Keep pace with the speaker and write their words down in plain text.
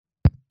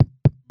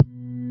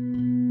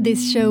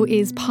This show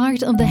is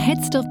part of the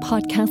Head Stuff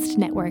Podcast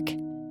Network.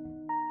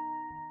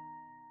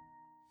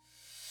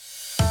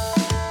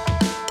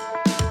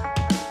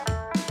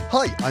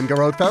 Hi, I'm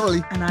Garrod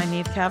Farrelly. And I'm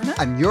Eve Kavanagh.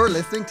 And you're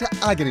listening to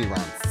Agony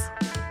Rants.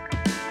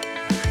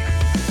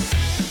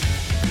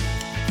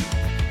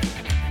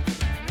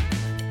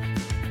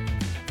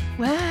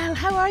 Well,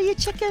 how are you,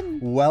 chicken?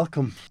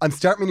 Welcome. I'm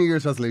starting my New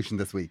Year's resolution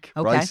this week,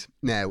 Okay. right?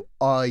 Now,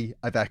 I've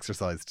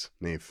exercised,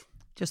 Niamh.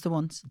 Just the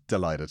once.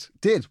 Delighted.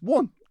 Did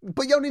one.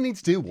 But you only need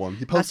to do one.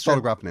 You post That's a true.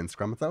 photograph on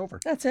Instagram, it's over.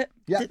 That's it.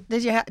 Yeah.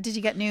 Did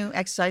you get new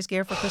exercise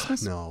gear for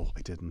Christmas? No,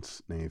 I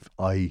didn't,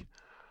 Niamh.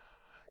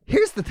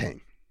 Here's the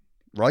thing,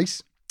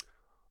 right?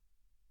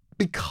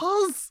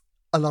 Because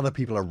a lot of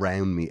people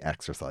around me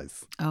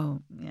exercise, Oh,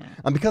 yeah.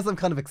 and because I'm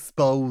kind of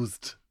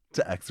exposed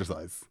to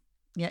exercise,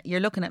 Yeah, you're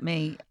looking at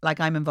me like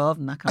I'm involved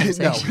in that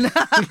conversation.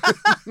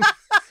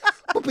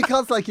 but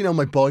because, like, you know,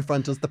 my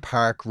boyfriend does the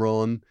park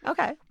run,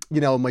 Okay.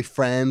 you know, my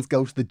friends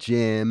go to the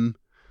gym,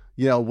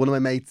 you know, one of my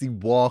mates, he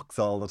walks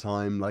all the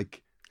time,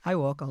 like, I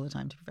walk all the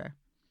time, to be fair.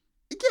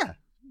 yeah.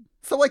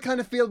 So I kind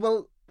of feel,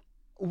 well,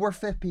 we're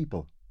fit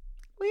people,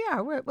 We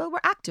are. We're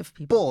active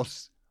people.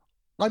 but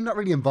I'm not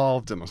really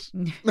involved in it.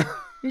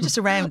 You're just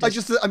around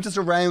it. I'm just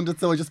around it,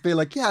 so I just feel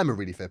like, yeah, I'm a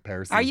really fit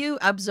person. Are you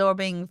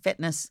absorbing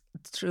fitness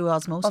through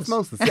osmosis?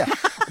 Osmosis, yeah.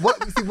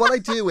 What I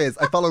do is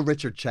I follow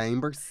Richard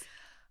Chambers,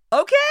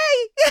 Okay.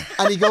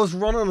 and he goes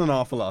running an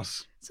awful lot.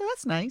 So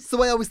that's nice.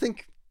 So I always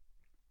think,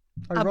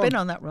 I've been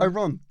on that run. I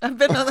run. I've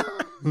been on that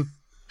run.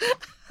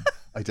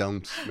 I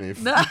don't,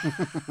 Niamh.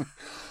 No.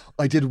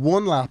 I did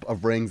one lap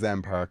of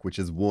Ringsend Park, which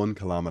is 1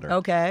 kilometre.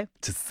 Okay.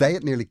 To say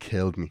it nearly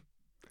killed me.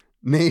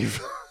 Niamh.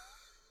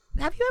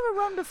 Have you ever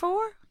run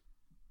before?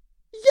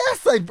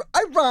 Yes,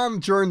 I ran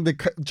during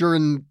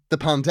the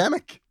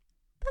pandemic.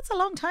 That's a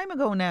long time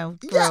ago now.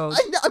 Yeah, Rose.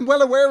 I'm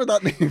well aware of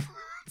that, Niamh.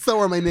 So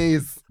are my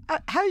knees.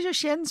 How's your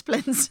shin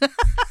splints?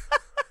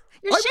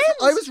 Your shins?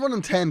 I was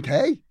running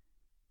 10k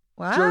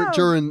Wow.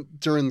 during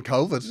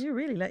COVID. You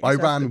really let I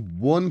yourself ran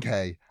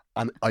 1k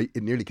and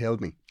it nearly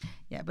killed me.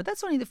 Yeah, but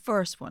that's only the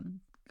first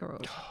one, girl.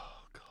 Oh,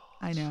 God.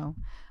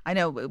 I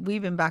know.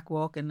 We've been back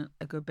walking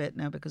a good bit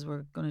now because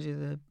we're going to do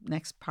the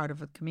next part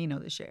of a Camino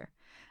this year.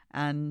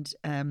 And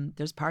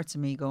there's parts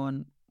of me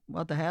going,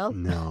 what the hell?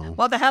 No.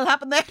 What the hell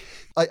happened there?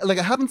 I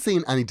haven't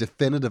seen any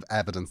definitive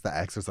evidence that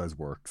exercise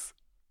works.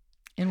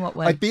 In what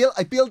way? I feel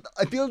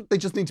they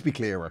just need to be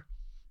clearer.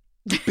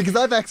 Because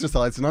I've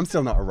exercised and I'm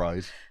still not a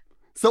ride.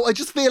 So I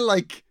just feel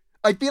like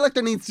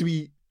there needs to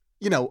be,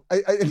 you know,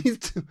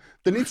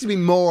 there needs to be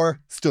more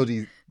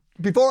studies.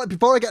 Before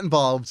I get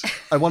involved,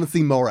 I want to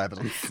see more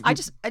evidence. I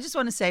just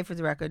want to say for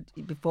the record,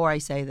 before I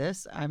say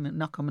this, I'm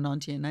not coming on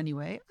to you in any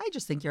way. I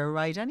just think you're a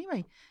ride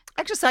anyway.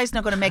 Exercise is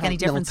not going to make any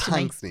difference to me.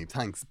 Thanks, Niamh,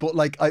 thanks. But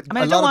like, I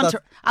mean, I don't want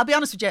to. I'll be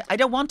honest with you. I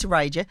don't want to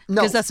ride you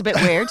because that's a bit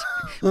weird.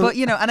 But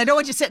you know, and I don't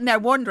want you sitting there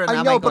wondering.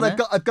 I know, but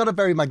I've got a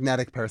very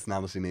magnetic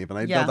personality, Niamh, and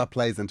I know that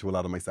plays into a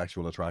lot of my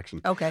sexual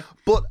attraction. Okay,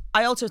 but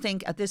I also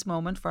think at this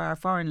moment, for our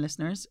foreign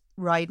listeners,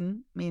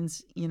 riding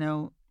means, you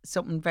know,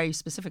 something very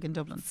specific in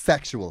Dublin.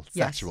 Sexual.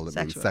 Yes, It means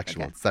sexual,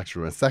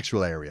 sexual. okay.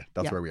 Sexual area.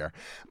 That's where we are.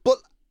 But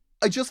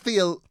I just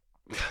feel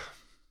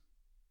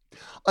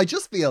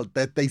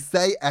that they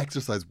say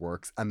exercise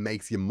works and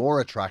makes you more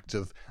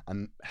attractive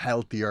and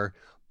healthier.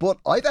 But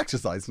I've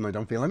exercised and I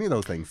don't feel any of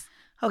those things.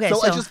 Okay,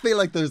 so I just feel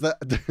like there's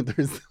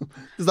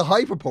a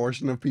high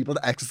proportion of people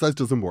that exercise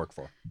doesn't work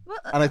for. Well,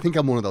 And I think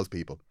I'm one of those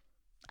people.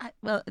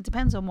 well, it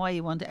depends on why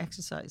you want to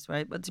exercise,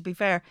 right? But to be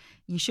fair,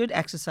 you should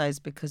exercise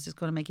because it's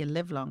going to make you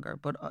live longer.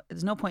 But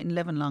there's no point in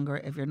living longer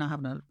if you're not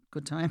having a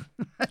good time.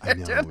 I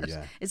know, doing it.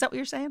 yeah. Is that what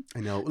you're saying?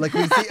 I know. Like,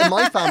 you see,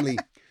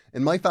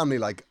 in my family,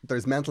 like,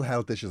 there's mental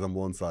health issues on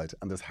one side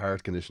and there's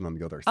heart condition on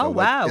the other. So, Oh, like,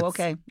 wow.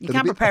 Okay. You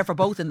can't prepare for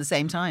both in the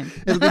same time.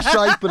 It'll be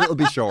shite, but it'll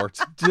be short.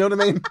 Do you know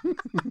what I mean?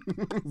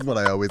 That's what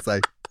I always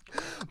say.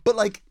 But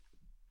like,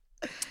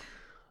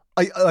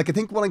 I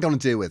think what I'm going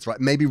to do is, right,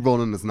 maybe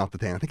running is not the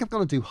thing. I think I'm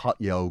going to do hot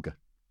yoga.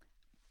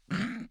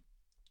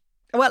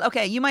 Well,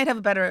 okay, you might have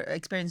a better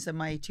experience than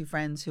my two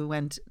friends who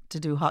went to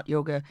do hot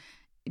yoga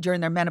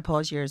during their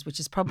menopause years, which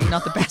is probably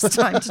not the best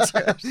time to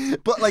do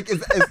it. But like,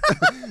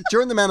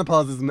 during the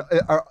menopause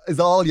is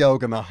all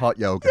yoga not hot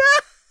yoga?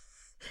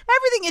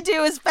 Everything you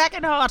do is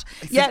fucking hot.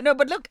 Yeah, no,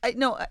 but look,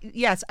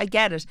 yes, I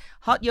get it.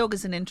 Hot yoga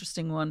is an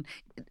interesting one.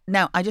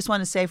 Now, I just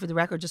want to say for the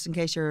record, just in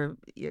case you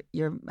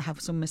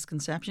have some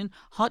misconception,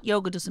 hot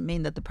yoga doesn't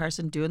mean that the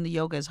person doing the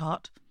yoga is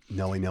hot.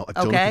 No, I know. I've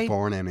done it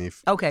before now,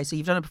 Niamh. Okay, so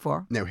you've done it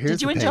before. Now, here's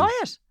Did you the enjoy thing.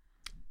 it?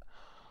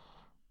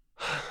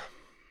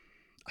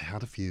 I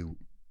had a few,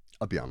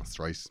 I'll be honest,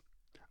 right?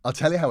 I'll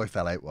tell you how I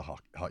fell out with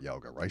hot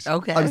yoga, right?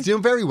 Okay. I was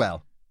doing very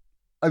well.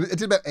 I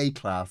did about 8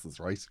 classes,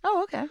 right?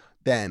 Oh, okay.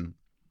 Then,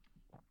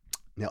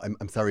 now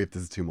I'm sorry if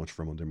this is too much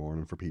for Monday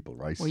morning for people,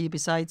 right? Were you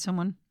beside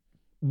someone?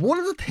 One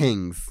of the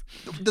things,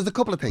 there's a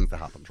couple of things that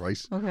happened,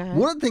 right? Okay.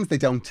 One of the things they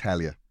don't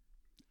tell you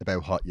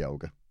about hot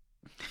yoga,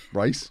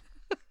 right?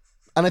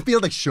 And I feel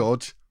they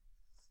should,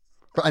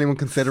 for anyone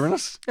considering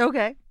it.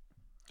 Okay.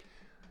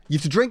 You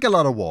have to drink a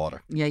lot of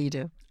water Yeah, you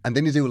do. and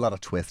then you do a lot of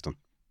twisting.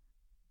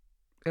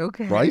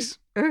 Okay. Right?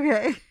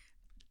 Okay.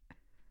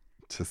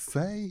 To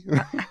say,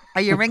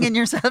 Are you wringing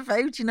yourself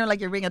out? You know, like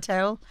you wring a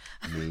towel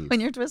me, when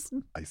you're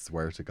twisting? I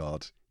swear to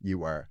God,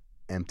 you are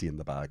empty in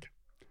the bag.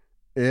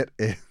 It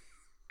is.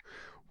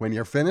 When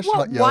you're finished What,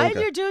 hot yoga. while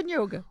you're doing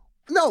yoga?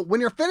 No, when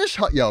you're finished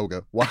hot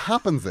yoga, what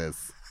happens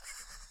is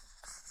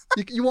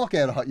you walk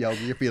out of hot yoga,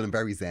 you're feeling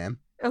very zen,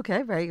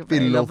 Okay, very, very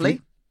feeling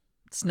lovely.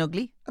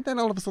 Snuggly. and then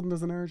all of a sudden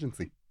there's an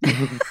urgency.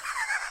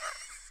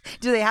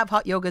 Do they have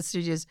hot yoga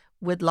studios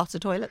with lots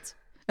of toilets?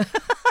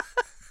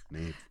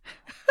 Neve.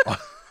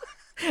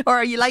 Or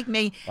are you like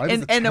me I was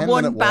in a 10-minute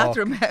one walk.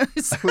 bathroom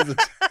house?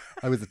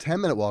 I was a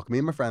 10-minute walk. Me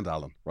and my friend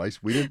Alan, right?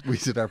 We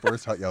did our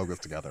first hot yogas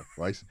together,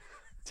 right?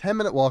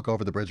 10-minute walk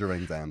over the Bridge of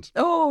Ringsend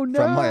Oh no.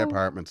 from my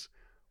apartment.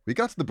 We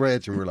got to the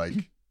bridge and we were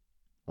like,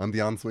 I'm the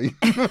ensuite.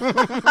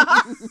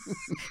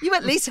 You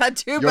at least had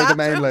two You're the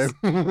main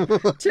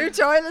bathrooms. loo. Two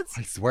toilets.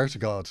 I swear to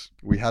God,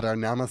 we had our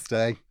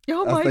Namaste.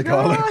 Oh as my they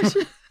call it. gosh.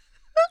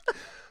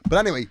 But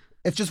anyway,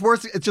 it's just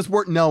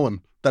worth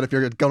knowing that if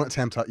you're going to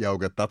attempt hot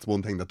yoga, that's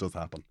one thing that does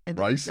happen,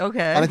 right? Okay.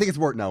 And I think it's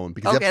worth knowing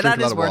because you Okay, have to that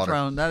drink a is lot of worth water.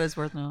 knowing. That is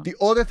worth knowing. The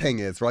other thing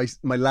is, right,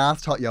 my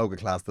last hot yoga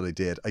class that I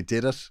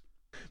did it.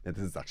 Now,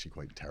 this is actually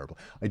quite terrible.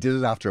 I did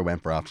it after I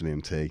went for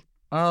afternoon tea.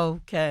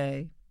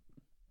 Okay.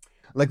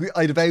 Like,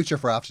 I had a voucher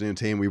for afternoon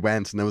tea and we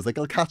went and I was like,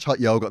 I'll catch hot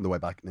yoga on the way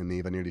back. And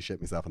Neve, I nearly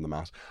shit myself on the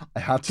mat. I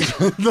had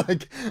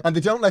to, and they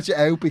don't let you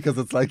out because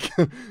it's like,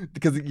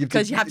 because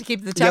you have to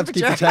keep the You have to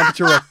keep the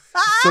temperature up.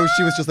 So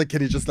she was just like,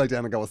 can you just lie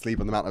down and go asleep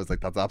on the mat? And I was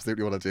like, that's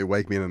absolutely what I do.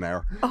 Wake me in an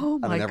hour. Oh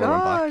And I my never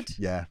went God.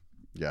 back.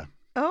 Yeah.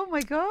 Oh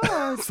my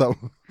God. So,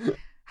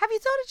 Have you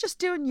thought of just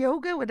doing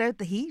yoga without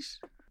the heat?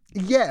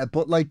 yeah,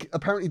 but like,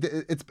 apparently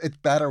it's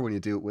better when you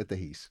do it with the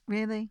heat.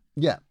 Really?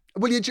 Yeah.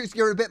 Well,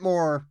 you're a bit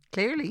more,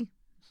 Clearly.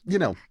 you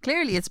know.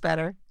 Clearly it's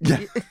better.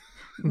 Yeah.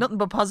 Nothing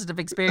but positive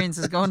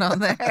experiences going on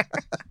there.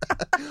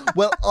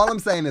 Well, all I'm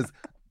saying is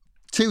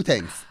two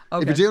things.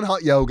 Okay. If you're doing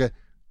hot yoga,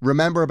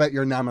 remember about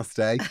your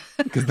namaste,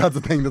 because that's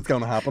a thing that's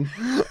going to happen.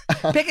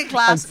 Pick a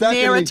class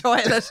near a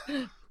toilet.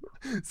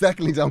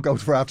 Secondly, don't go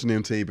for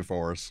afternoon tea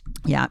before it.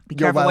 Yeah, be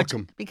You're careful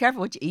welcome. be careful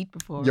what you eat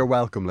before. You're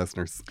welcome,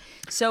 listeners.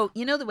 So,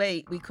 you know the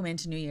way we come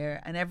into New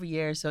Year, and every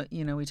year, so,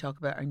 you know, we talk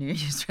about our New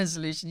Year's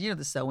resolution, you know,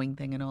 the sewing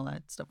thing and all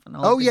that stuff. And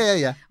all Oh, the yeah,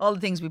 things, yeah. all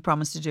the things we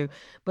promised to do.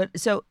 But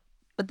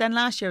then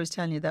last year I was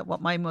telling you that what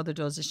my mother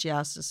does is she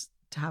asks us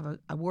to have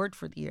a word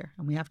for the year,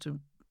 and we have to,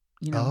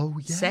 you know, Oh,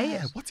 yeah. say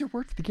it. What's your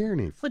word for the gear,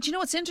 Neve? But you know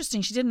what's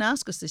interesting? She didn't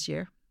ask us this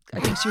year. I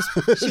think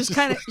she was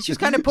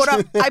kind of put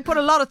up. I put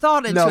a lot of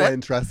thought into No it.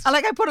 interest.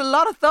 I put a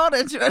lot of thought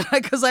into it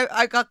because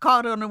I got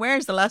caught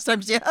unawares the last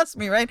time she asked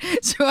me, right?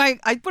 So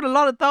I put a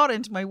lot of thought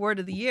into my word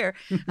of the year,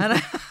 and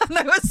I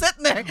was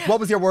sitting there.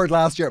 What was your word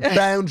last year?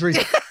 Boundary.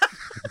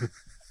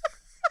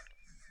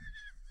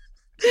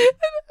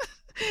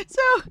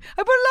 So I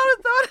put a lot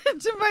of thought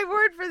into my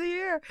word for the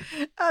year,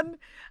 and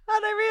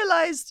I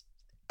realised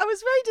I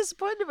was very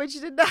disappointed when she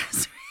didn't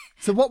ask me.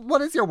 So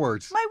what is your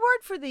word? My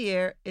word for the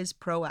year is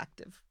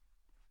proactive.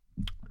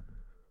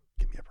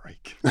 Give me a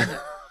break.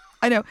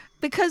 I know,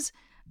 because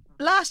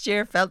last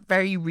year felt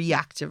very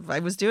reactive. I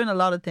was doing a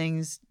lot of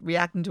things,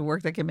 reacting to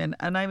work that came in,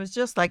 and I was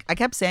just like, I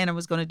kept saying I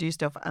was going to do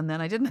stuff, and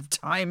then I didn't have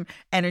time,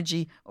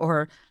 energy,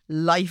 or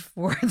life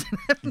worth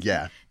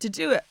Yeah. to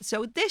do it.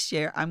 So this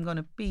year I'm going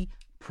to be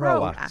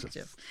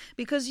proactive.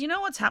 Because you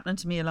know what's happening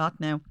to me a lot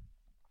now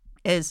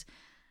is,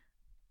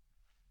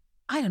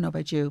 I don't know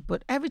about you,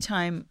 but every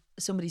time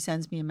somebody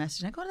sends me a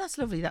message, I go, oh, that's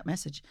lovely, that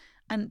message.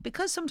 And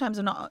because sometimes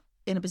I'm not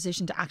in a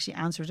position to actually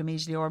answer it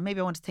immediately, or maybe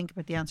I want to think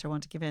about the answer I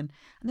want to give in,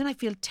 and then I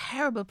feel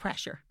terrible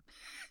pressure.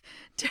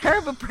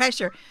 Terrible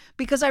pressure,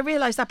 because I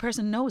realise that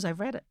person knows I've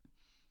read it.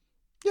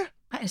 Yeah.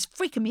 And it's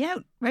freaking me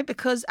out, right?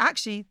 Because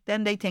actually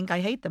then they think I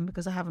hate them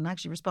because I haven't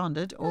actually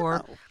responded, or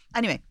No.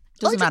 anyway,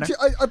 doesn't matter.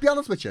 I'll be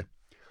honest with you.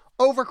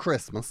 Over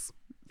Christmas,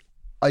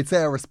 I'd say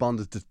I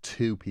responded to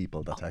 2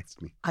 people that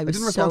texted me. I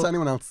didn't respond to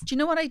anyone else. Do you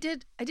know what I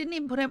did? I didn't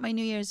even put out my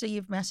New Year's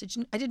Eve message.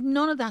 I did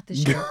none of that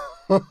this year.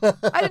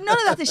 I did none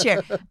of that this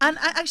year. And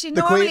I actually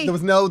normally... There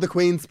was the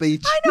Queen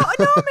speech. I know.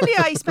 Normally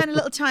I spend a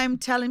little time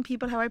telling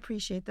people how I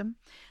appreciate them.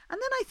 And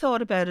then I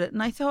thought about it,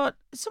 and I thought,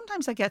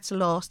 sometimes I get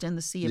lost in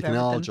the sea You of can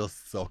everything. all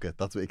just suck it.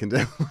 That's what you can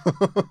do.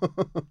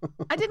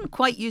 I didn't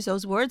quite use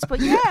those words,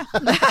 but yeah.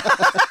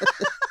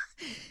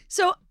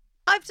 So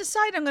I've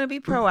decided I'm going to be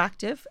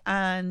proactive,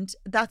 and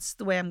that's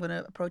the way I'm going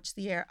to approach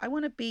the year. I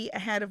want to be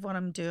ahead of what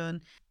I'm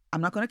doing.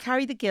 I'm not going to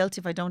carry the guilt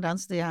if I don't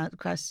answer the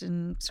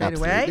question straight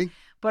away. Absolutely.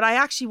 But I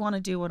actually want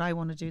to do what I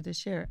want to do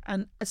this year.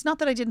 And it's not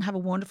that I didn't have a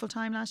wonderful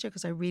time last year,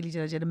 because I really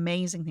did. I did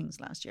amazing things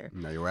last year.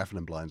 No, you were effing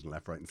and blind and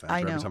left, right and centre.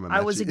 I know. Every time I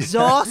met was you.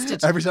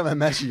 exhausted. Every time I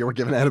met you were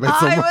giving out about I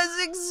someone.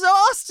 was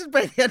exhausted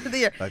by the end of the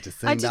year. I had to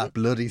sing that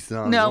bloody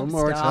song No, one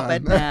more stop time.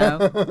 it now.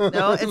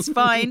 No, it's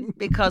fine,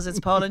 because it's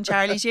Paul and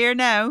Charlie's year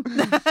now.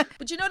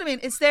 But you know what I mean?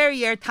 It's their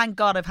year. Thank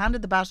God I've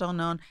handed the baton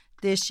on.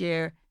 This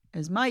year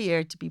is my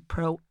year to be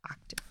proactive.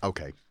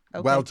 Okay.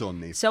 Okay. Well done,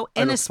 Niamh. So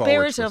I in a look forward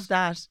spirit to of it.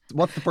 that,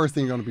 What's the first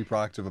thing you're going to be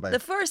proactive about? the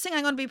first thing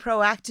I'm going to be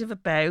proactive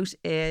about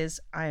is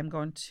I am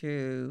going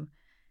to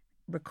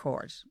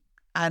record.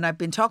 And I've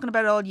been talking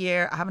about it all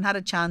year. I haven't had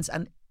a chance.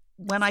 And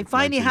when I Since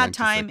finally had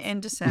time 1996. in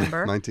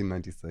December,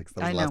 1996.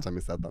 That was I the know. last time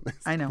you said that.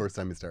 I know. The first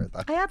time you started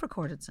that. I have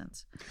recorded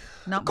since.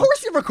 Not Of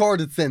course you've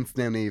recorded since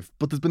now, Niamh,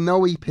 but there's been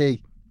no EP.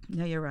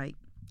 No, you're right.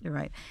 You're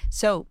right.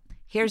 So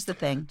here's the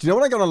thing. Do you know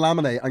what I'm going to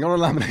laminate? I'm going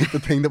to laminate the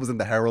thing that was in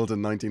the Herald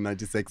in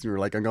 1996. You were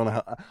like, I'm going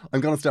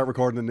to start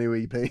recording a new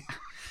EP.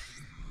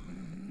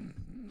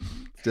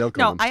 Still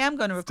coming. No, I am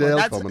going to record. Still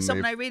That's coming,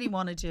 something Niamh. I really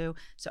want to do.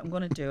 So I'm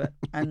going to do it.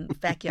 And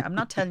feck you, I'm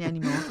not telling you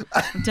anymore.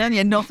 I'm telling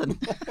you nothing.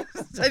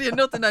 I'm telling you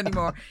nothing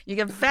anymore. You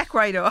can feck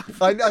right off.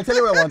 I'll tell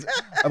you what I want.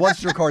 I want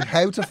you to record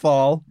How to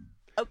Fall,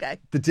 Okay.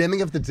 The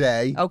Dimming of the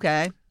Day.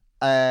 Okay.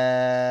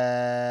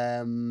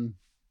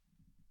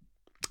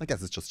 I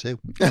guess it's just two.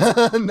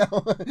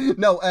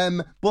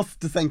 No. Bus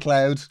to St.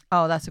 Cloud.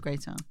 Oh, that's a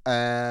great song.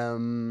 I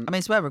mean,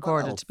 it's well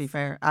recorded, else? to be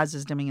fair, as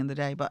is Dimming in the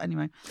Day. But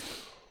anyway.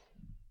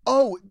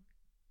 Oh,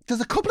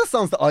 there's a couple of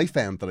songs that I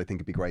found that I think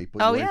would be great,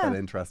 but Oh, you weren't yeah. that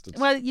interested.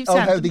 Well, you've Oh,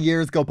 sent How them. the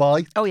Years Go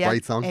By. Oh, yeah.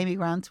 Great song. Amy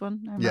Grant's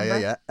one. I Yeah.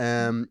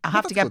 remember. I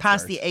have that's to a get good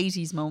past start. the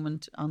 80s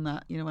moment on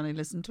that, you know, when I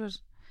listen to it.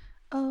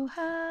 Oh,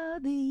 how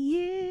the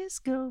years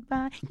go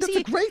by. That's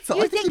a great song.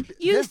 You I think think,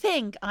 you- yeah.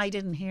 think I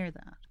didn't hear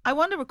that? I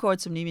want to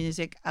record some new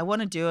music. I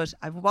want to do it.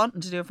 I've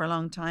wanted to do it for a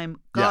long time.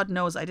 God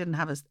knows I didn't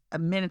have a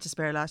minute to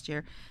spare last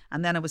year.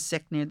 And then I was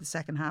sick near the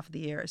second half of the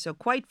year. So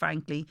quite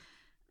frankly,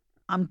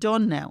 I'm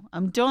done now.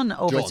 I'm done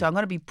over it. Done. So I'm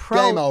going to be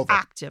Game over.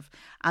 proactive.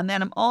 And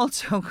then I'm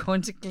also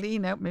going to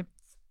clean out my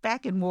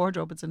fucking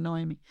wardrobe. It's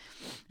annoying me.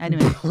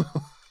 Anyway.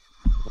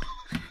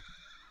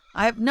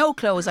 I have no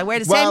clothes. I wear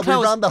the same Wow, we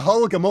clothes. ran the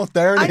whole gamut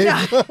there. I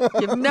Niamh. know.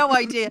 You have no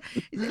idea.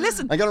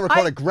 Listen, I'm going to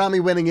record I- a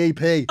Grammy-winning EP.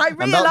 I and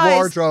that realised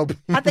wardrobe.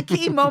 at the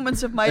key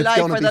moments of my It's life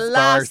gonna be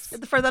sparse.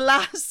 for the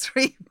last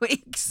 3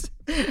 weeks,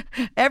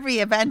 every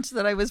event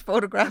that I was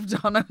photographed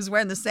on, I was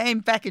wearing the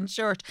same feckin'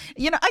 shirt.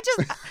 You know, I just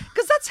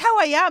because that's how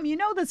I am. You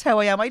know, that's how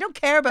I am. I don't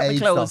care about my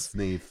clothes. ASOS,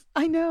 Niamh.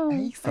 I know. I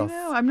ASOS.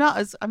 know. I'm not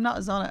as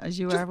on it as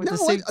you are with the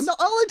suits. No,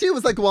 all I do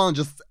is like go on,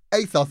 just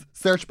ASOS,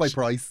 search by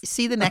price.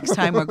 See the next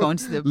time we're going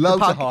to the Low to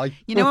pod- high.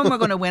 You know when we're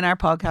going to win our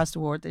podcast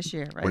award this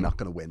year, right? We're not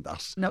going to win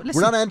that. No, We're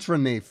listen. not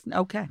entering, Niamh.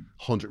 Okay.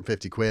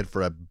 150 quid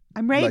for a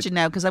I'm raging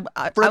now because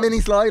for a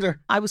mini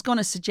slider. I was going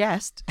to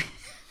suggest.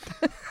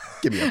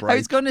 Give me a I break.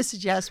 was going to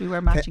suggest we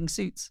wear matching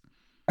suits.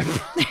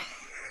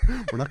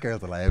 We're not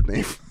girls allowed,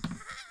 Niamh.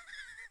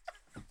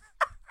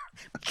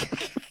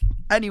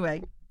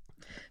 Anyway,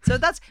 so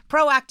that's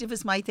proactive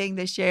is my thing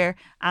this year.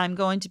 I'm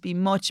going to be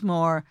much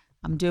more.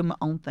 I'm doing my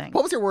own thing.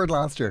 What was your word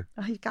last year?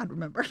 I can't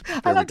remember. we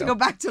I'll have to go. go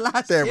back to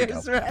last There we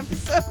year's go.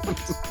 episode.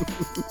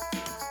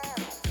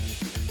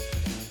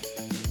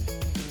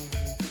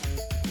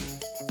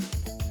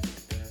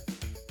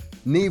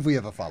 Niamh, we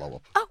have a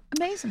follow-up. Oh,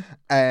 amazing.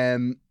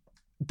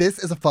 This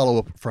is a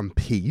follow-up from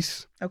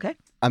Pete. Okay.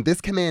 And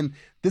this came in.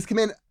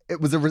 It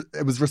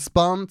was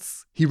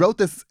response. He wrote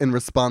this in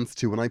response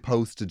to when I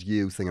posted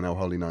you singing "Oh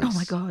Holy Night." Oh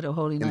my God, oh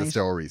holy In the night.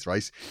 stories,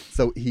 right?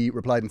 So he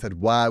replied and said,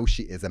 "Wow,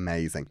 she is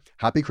amazing.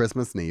 Happy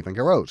Christmas, Niamh and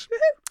Garrod.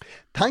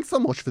 Thanks so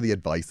much for the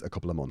advice a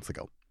couple of months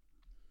ago."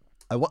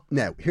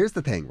 Now, here's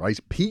the thing, right?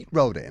 Pete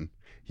wrote in.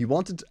 He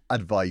wanted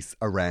advice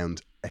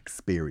around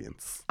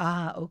experience.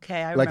 Ah,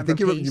 okay. I Like remember I think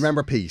you Pete.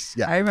 remember Pete.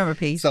 Yeah. I remember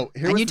Pete. So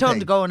here and was you the told him thing.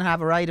 to go and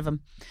have a ride of him.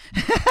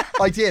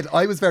 I did.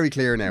 I was very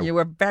clear now. You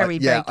were very,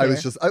 yeah, very I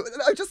was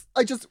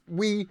clear.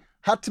 we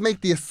had to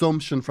make the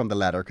assumption from the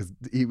letter because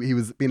he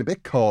was being a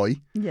bit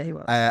coy Yeah, he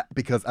was.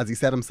 because as he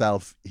said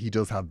himself, he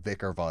does have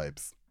vicar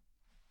vibes.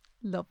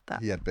 Love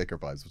that. He had vicar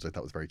vibes, which I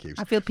thought was very cute.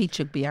 I feel Pete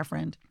should be our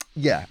friend.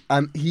 Yeah,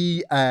 and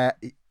he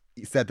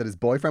said that his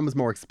boyfriend was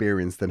more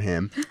experienced than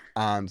him,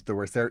 and there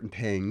were certain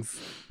things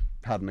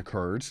hadn't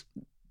occurred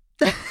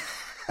that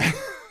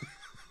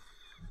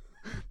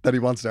he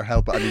wanted her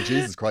help. I mean,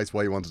 Jesus Christ,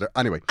 why he wanted her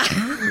anyway.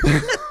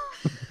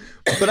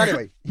 But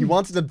anyway, he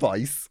wanted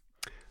advice,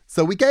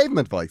 so we gave him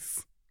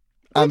advice,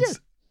 and did.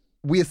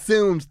 we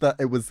assumed that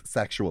it was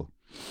sexual.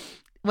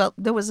 Well,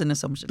 there was an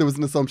assumption. There was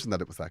an assumption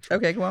that it was sexual.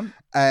 Okay, go on.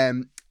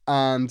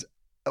 And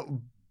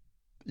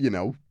you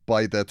know,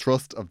 by the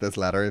thrust of this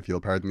letter, if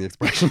you'll pardon the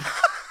expression,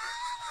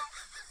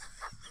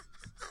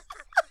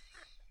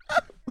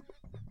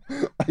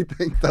 I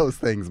think those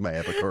things may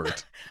have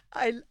occurred.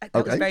 That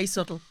was Okay. very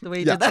subtle, the way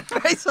you Yeah. did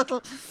that. Very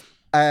subtle.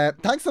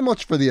 Thanks so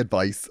much for the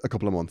advice a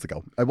couple of months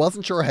ago. I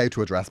wasn't sure how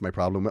to address my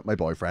problem with my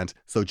boyfriend,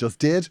 so just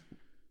did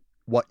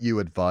what you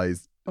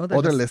advised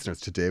other listeners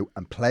to do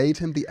and played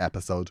him the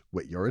episode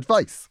with your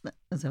advice.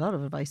 There's a lot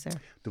of advice there.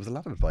 There was a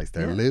lot of advice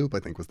there. Yeah. Lube, I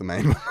think, was the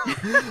main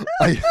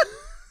one.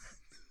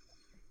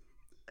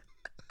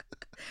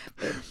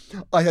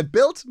 I had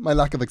built my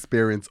lack of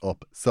experience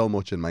up so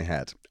much in my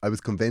head. I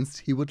was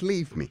convinced he would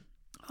leave me.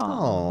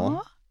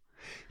 Aww.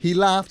 He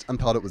laughed and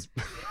thought it was...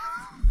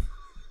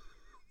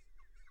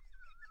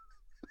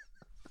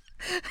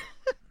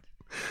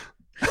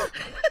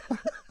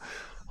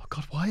 Oh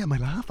God, why am I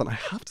laughing? I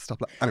have to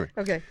stop laughing. Anyway,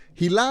 Okay.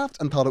 he laughed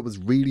and thought it was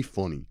really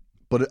funny,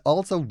 but it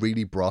also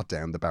really brought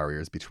down the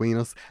barriers between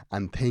us,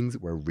 and things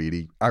are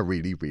really,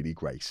 really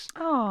great.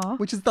 Aww. Aw.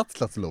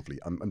 That's lovely.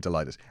 I'm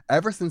delighted.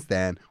 Ever since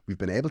then, we've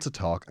been able to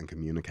talk and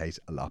communicate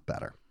a lot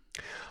better.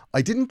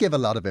 I didn't give a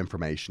lot of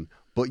information,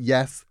 but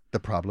yes, the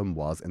problem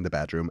was in the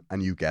bedroom,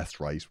 and you guessed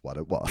right what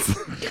it was.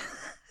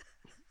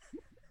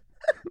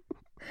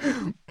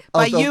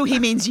 By you, he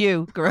means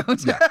you,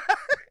 Garone. Yeah,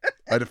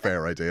 I had a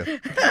fair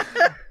idea.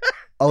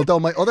 Although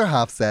my other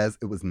half says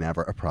it was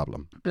never a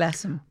problem.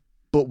 Bless him.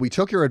 But we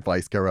took your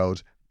advice,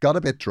 Garode, got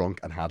a bit drunk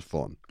and had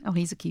fun. Oh,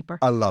 he's a keeper.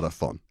 A lot of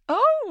fun.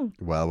 Oh.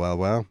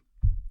 Well.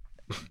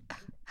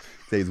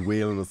 So he's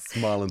wheeling a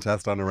small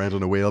intestine around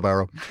in a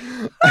wheelbarrow.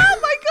 Oh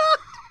my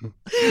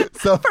God.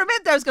 So For a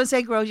minute there, I was going to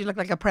say, Garone, you look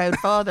like a proud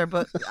father,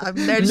 but I'm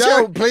there to no,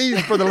 sure.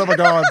 please, for the love of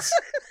God.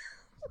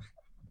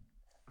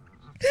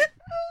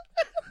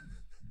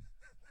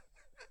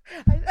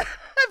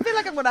 I feel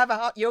like I'm going to have a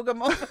hot yoga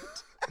moment.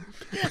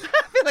 I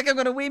feel like I'm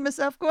going to wee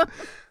myself. Go on.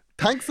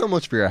 Thanks so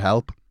much for your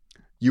help.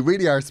 You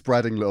really are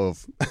spreading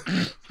love.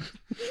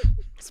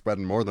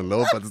 Spreading more than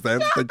love, but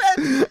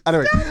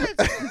anyway.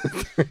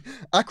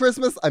 At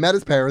Christmas, I met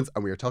his parents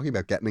and we were talking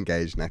about getting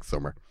engaged next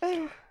summer.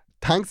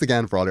 Thanks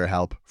again for all your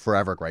help.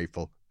 Forever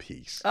grateful,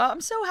 Pete. Oh,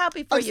 I'm so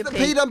happy for you, Pete.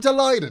 Pete, I'm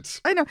delighted.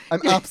 I know.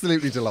 I'm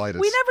absolutely delighted.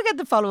 We never get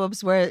the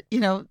follow-ups where,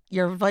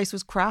 your advice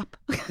was crap.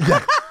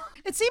 Yeah.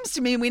 It seems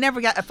to me we never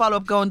get a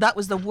follow-up going, that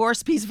was the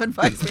worst piece of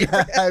advice we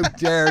ever. How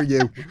dare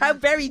you? How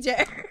very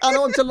dare. I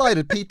know, I'm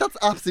delighted, Pete. That's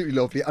absolutely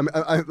lovely. I'm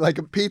like,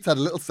 Pete's had a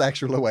little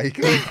sexual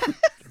awakening.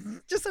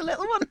 Just a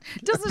little one.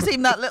 Doesn't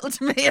seem that little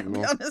to me, I'll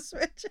be honest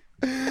with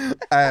you.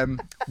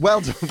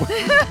 Well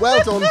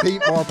done,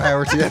 Pete. More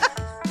power to you.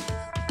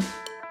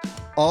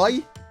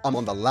 I am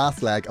on the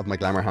last leg of my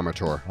Glamour Hammer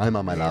tour. I'm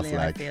on my last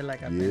leg. I feel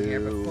like I've been here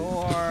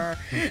before.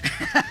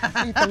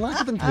 The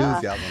lack of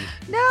enthusiasm.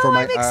 No, for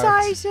my I'm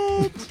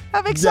excited.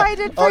 I'm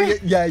excited. For...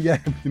 Yeah. You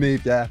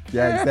need, yeah. You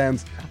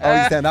sound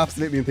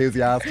absolutely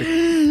enthusiastic.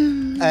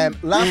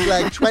 Last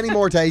leg, 20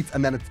 more dates,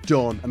 and then it's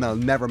done, and I'll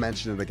never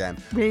mention it again.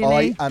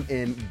 Really? I am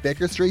in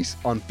Vicar Street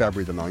on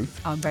February the 9th.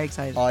 I'm very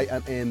excited. I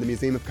am in the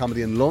Museum of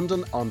Comedy in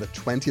London on the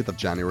 20th of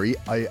January.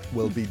 I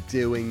will be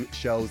doing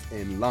shows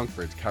in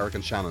Longford, Carrick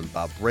and Shannon,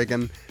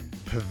 Balbriggan,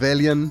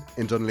 Pavilion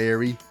in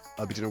Dunleary.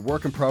 I'll be doing a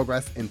work in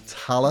progress in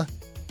Tala,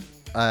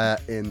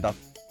 in the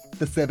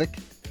Civic.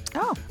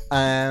 Oh.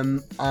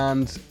 And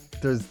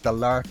there's the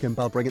Lark in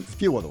Balbriggan. There's a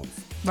few other ones.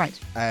 Right.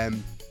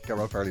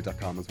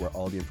 GetRoadFairly.com is where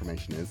all the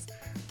information is.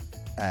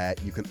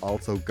 You can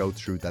also go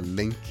through the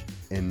link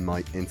in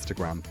my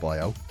Instagram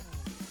bio.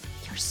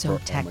 You're so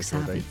tech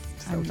savvy.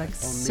 I'm like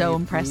so Niamh,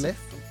 impressed.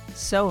 listen.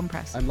 So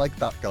impressed. I'm like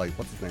that guy.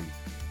 What's his name?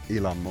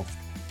 Elon Musk.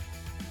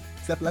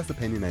 Except less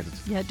opinionated.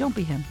 Yeah, don't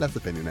be him. Less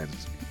opinionated.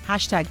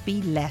 Hashtag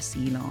be less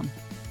Elon.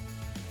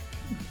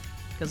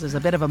 Because there's a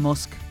bit of a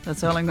Musk.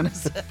 That's all I'm going to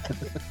say.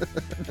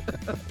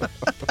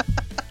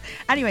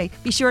 Anyway,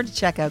 be sure to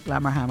check out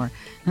Glamour Hammer.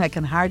 I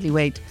can hardly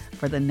wait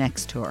for the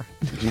next tour.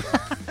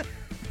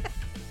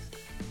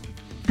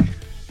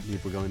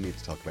 We're going to need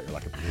to talk about your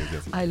lack of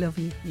enthusiasm. I love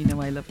you. You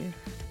know I love you.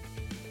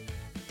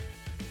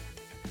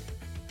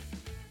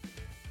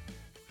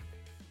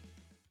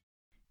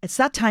 It's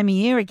that time of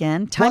year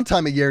again. What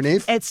time of year,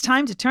 Niamh? It's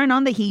time to turn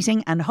on the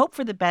heating and hope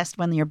for the best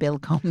when your bill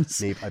comes.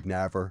 Niamh, I've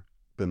never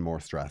been more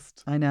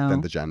stressed I know.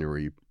 than the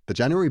January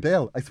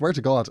bill. I swear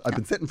to God, I've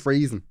been sitting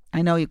freezing.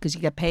 I know, because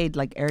you get paid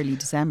like early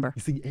December.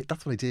 You see,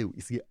 that's what I do.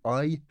 You see,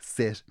 I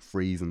sit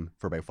freezing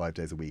for about 5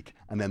 days a week.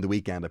 And then the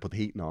weekend, I put the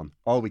heating on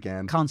all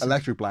weekend. Constant.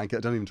 Electric blanket. I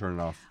don't even turn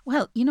it off.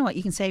 Well, you know what?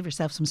 You can save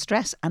yourself some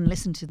stress and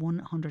listen to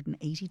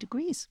 180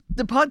 Degrees.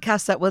 The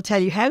podcast that will tell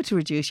you how to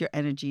reduce your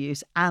energy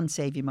use and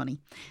save you money.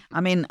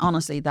 I mean,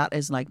 honestly, that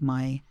is like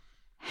my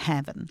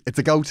heaven. It's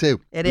a go-to.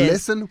 It is.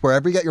 Listen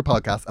wherever you get your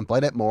podcast and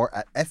find out more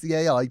at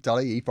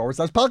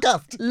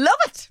seai.ie/podcast. Love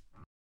it.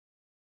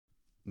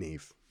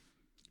 Niamh,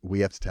 we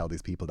have to tell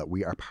these people that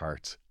we are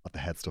part of the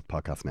Head Stuff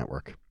Podcast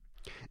Network.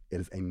 It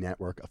is a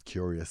network of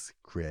curious,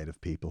 creative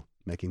people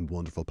making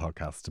wonderful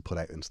podcasts to put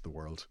out into the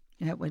world.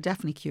 Yeah, we're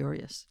definitely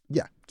curious.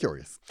 Yeah,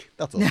 curious.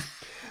 That's us.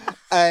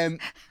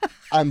 And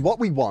what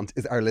we want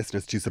is our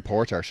listeners to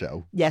support our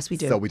show. Yes, we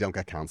do. So we don't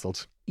get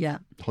cancelled. Yeah.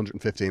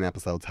 115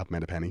 episodes haven't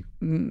made a penny.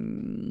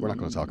 We're not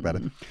going to talk about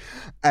it.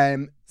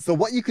 So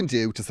what you can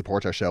do to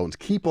support our show and to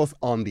keep us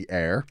on the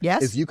air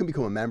is you can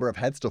become a member of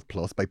Head Stuff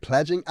Plus by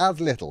pledging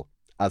as little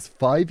as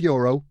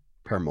 €5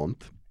 per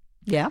month.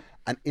 Yeah.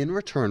 And in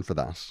return for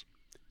that,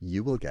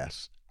 you will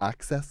get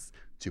access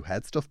to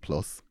Head Stuff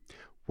Plus,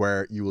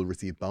 where you will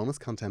receive bonus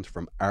content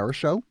from our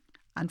show.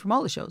 And from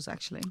all the shows,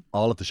 actually.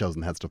 All of the shows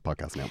in the Head Stuff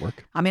Podcast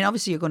Network. I mean,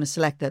 obviously, you're going to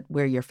select that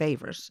we're your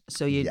favourite.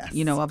 So,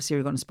 obviously,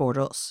 you're going to support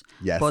us.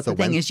 Yes. But the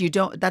thing is,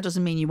 that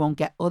doesn't mean you won't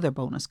get other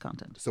bonus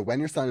content. So when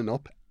you're signing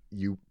up,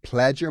 you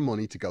pledge your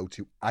money to go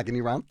to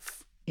Agony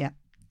Rants. Yeah.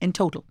 In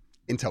total.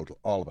 In total.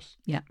 All of it.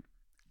 Yeah.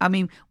 I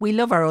mean, we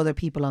love our other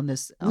people on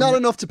this. Not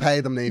enough to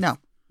pay them, Niamh. No.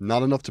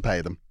 Not enough to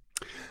pay them.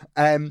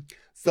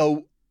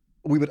 So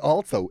we would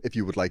also, if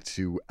you would like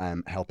to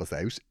help us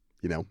out,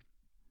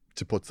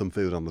 to put some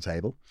food on the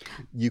table,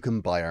 you can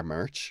buy our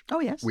merch.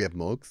 Oh, yes. We have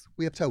mugs.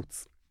 We have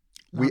totes.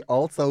 We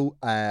also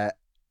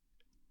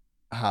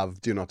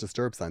have do not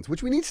disturb signs,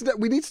 which we need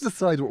to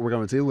decide what we're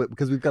going to do with,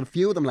 because we've got a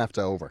few of them left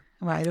over.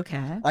 Right,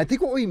 okay. I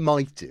think what we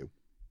might do,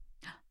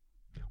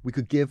 we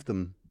could give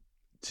them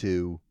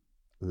to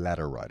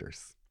letter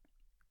writers.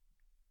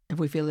 If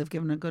we feel they've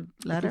given a good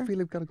letter? If we feel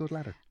they've got a good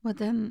letter. Well,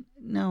 then,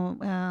 no,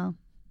 well,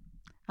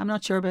 I'm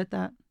not sure about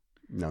that.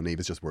 No, Niamh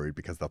is just worried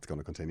because that's going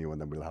to continue and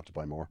then we'll have to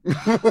buy more.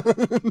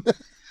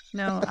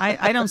 No,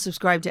 I don't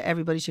subscribe to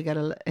everybody should get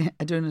a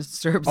do not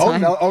disturb Oh,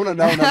 sign. no.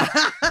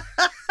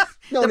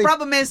 No, the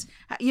problem is,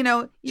 you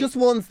know... Just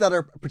ones that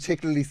are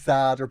particularly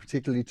sad or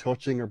particularly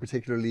touching or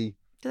particularly...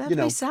 Do they have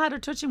to be sad or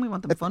touching? We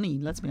want them funny,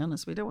 let's be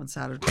honest. We don't want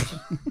sad or touching.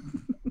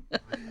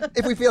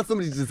 If we feel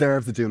somebody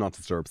deserves a do not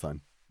disturb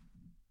sign.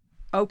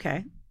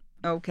 Okay.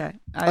 I'm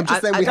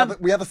just saying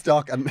we have a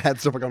stock and head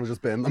stuff are going to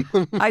just bin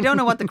them. I don't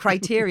know what the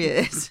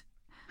criteria is.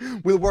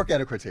 We'll work out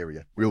a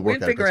criteria. We'll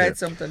figure out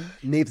something.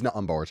 Niamh's not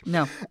on board.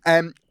 No.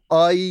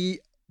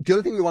 The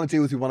other thing we want to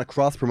do is we want to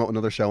cross-promote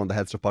another show on the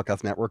Head Stuff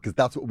Podcast Network, because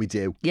that's what we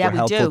do. Yeah, we're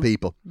helpful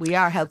people. We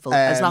are helpful,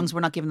 as long as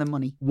we're not giving them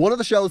money. One of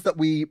the shows that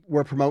we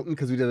were promoting,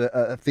 because we did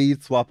a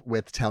feed swap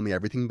with Tell Me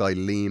Everything by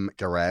Liam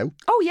Garau.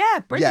 Oh,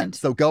 yeah, brilliant. Yeah,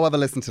 so go have a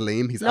listen to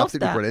Liam. He's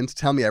absolutely brilliant.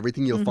 Tell Me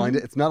Everything, you'll find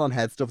it. It's not on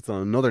Head Stuff, it's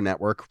on another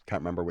network.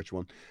 Can't remember which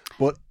one.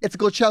 But it's a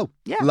good show.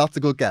 Yeah. Lots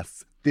of good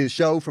guests. The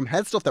show from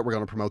Head Stuff that we're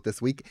going to promote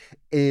this week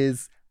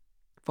is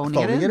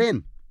Phoning It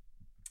In,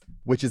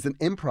 which is an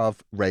improv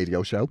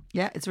radio show.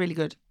 Yeah, it's really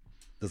good.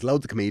 There's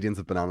loads of comedians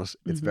have been on it.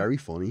 It's very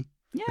funny.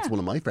 Yeah. It's one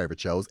of my favourite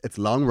shows. It's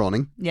long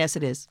running. Yes,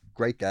 it is.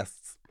 Great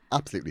guests.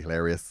 Absolutely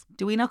hilarious.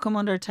 Do we not come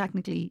under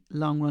technically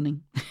long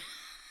running?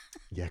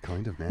 Yeah,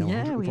 kind of now.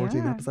 Yeah,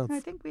 114 we are. episodes.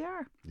 I think we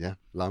are. Yeah,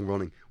 long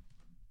running.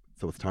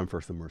 So it's time for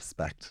some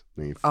respect,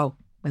 Niamh. Oh,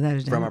 without a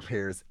doubt. From our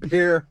peers.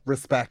 Peer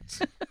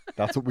respect.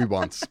 That's what we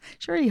want.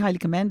 Surely highly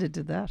commended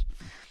did that.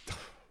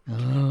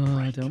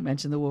 Oh, don't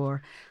mention the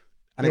war.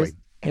 Anyway.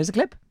 Here's a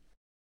clip.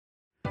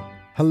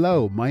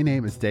 Hello, my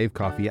name is Dave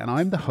Coffey and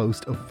I'm the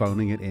host of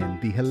Phoning It In,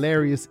 the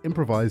hilarious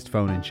improvised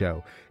phone-in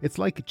show. It's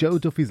like Joe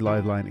Duffy's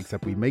Live Line,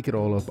 except we make it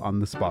all up on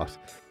the spot.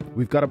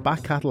 We've got a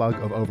back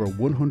catalogue of over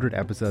 100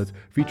 episodes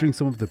featuring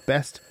some of the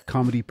best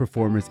comedy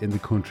performers in the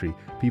country.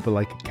 People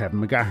like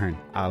Kevin McGahern,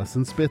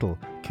 Alison Spittle,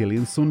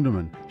 Killian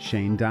Sunderman,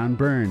 Shane Dan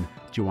Byrne,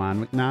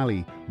 Joanne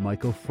McNally,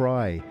 Michael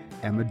Fry,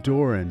 Emma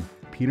Doran,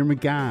 Peter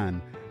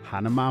McGann,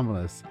 Hannah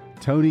Mamelas,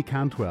 Tony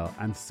Cantwell,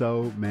 and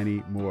so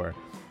many more.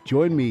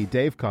 Join me,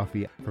 Dave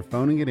Coffey, for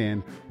Phoning It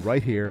In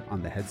right here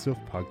on the Head Stuff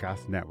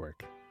Podcast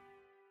Network.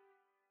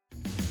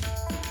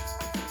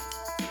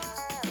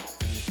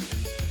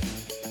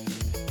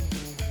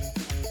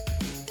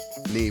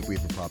 Niamh, we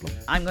have a problem.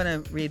 I'm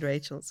going to read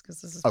Rachel's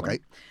because this is okay. Fun.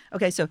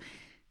 Okay, so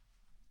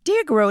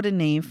Dear Garrod and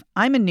Niamh,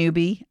 I'm a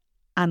newbie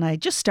and I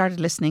just started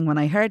listening when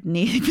I heard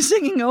Niamh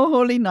singing Oh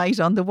Holy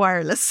Night on the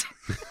wireless.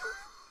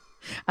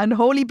 And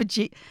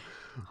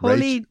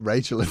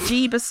Rachel is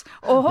Jeebus.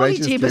 Oh, holy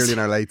Rachel's Jeebus. clearly in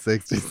her late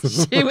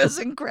 60s. She was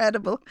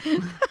incredible.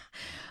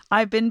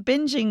 I've been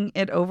binging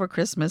it over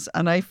Christmas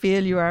and I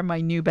feel you are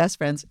my new best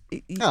friends.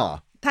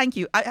 Ah. Thank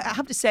you. I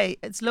have to say,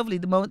 it's lovely.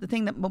 The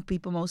thing that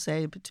people most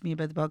say to me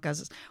about the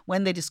podcast is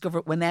when they discover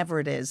it, whenever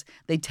it is,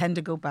 they tend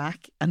to go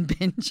back and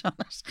binge on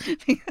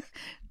it.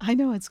 I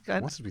know, it's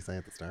good. What did we say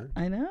at the start?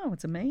 I know,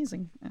 it's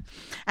amazing.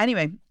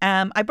 Anyway,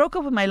 I broke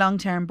up with my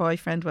long-term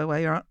boyfriend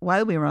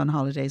while we were on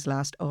holidays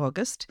last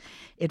August.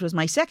 It was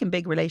my second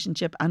big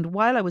relationship, and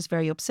while I was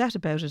very upset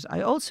about it,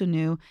 I also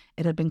knew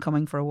it had been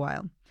coming for a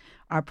while.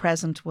 Our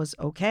present was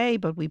okay,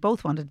 but we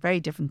both wanted very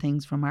different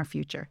things from our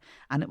future,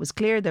 and it was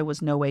clear there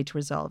was no way to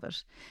resolve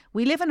it.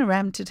 We live in a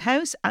rented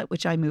house,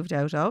 which I moved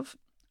out of.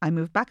 I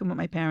moved back in with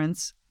my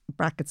parents,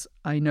 brackets,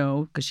 I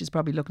know, because she's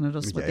probably looking at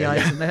us with the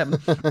eyes in heaven,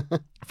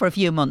 for a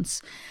few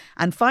months,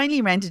 and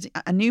finally rented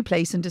a new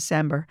place in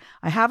December.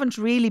 I haven't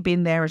really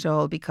been there at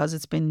all because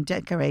it's been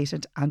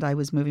decorated and I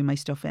was moving my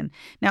stuff in.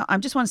 Now, I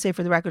just want to say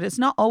for the record, it's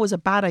not always a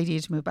bad idea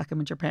to move back in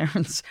with your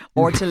parents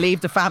or to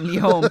leave the family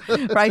home,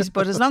 right?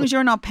 But as long as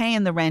you're not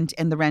paying the rent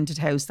in the rented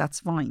house,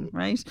 that's fine,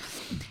 right?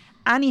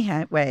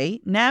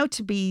 Anyway, now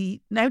to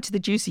the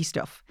juicy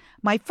stuff.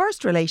 My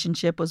first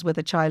relationship was with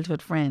a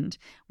childhood friend.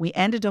 We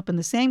ended up in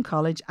the same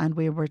college and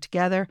we were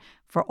together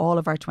for all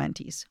of our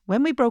 20s.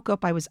 When we broke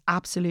up, I was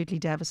absolutely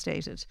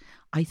devastated.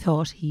 I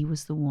thought he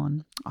was the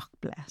one. Oh,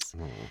 bless.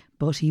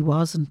 But he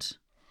wasn't.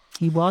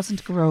 He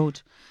wasn't,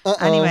 Garrod.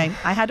 Anyway,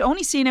 I had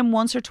only seen him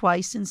once or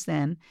twice since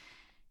then.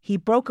 He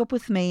broke up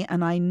with me,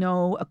 and I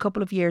know a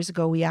couple of years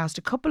ago he asked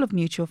a couple of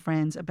mutual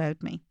friends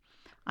about me.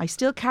 I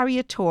still carry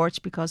a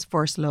torch because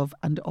first love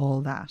and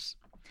all that.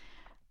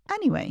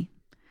 Anyway,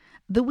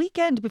 the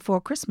weekend before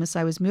Christmas,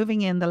 I was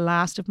moving in the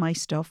last of my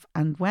stuff,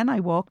 and when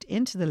I walked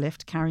into the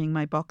lift carrying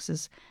my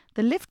boxes,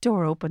 the lift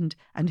door opened,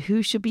 and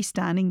who should be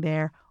standing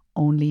there?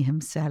 Only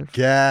himself.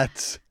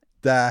 Get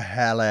the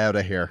hell out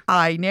of here.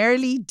 I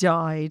nearly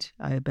died.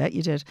 I bet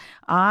you did.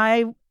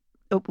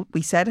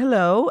 We said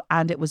hello,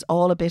 and it was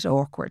all a bit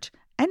awkward.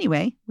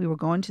 Anyway, we were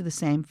going to the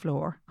same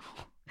floor.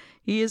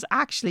 He is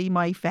actually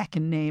my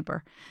feckin'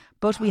 neighbour.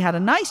 But we had a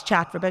nice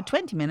chat for about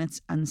 20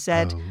 minutes and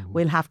said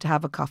we'll have to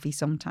have a coffee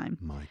sometime.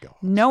 My God.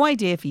 No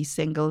idea if he's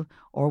single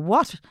or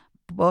what,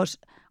 but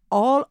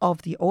all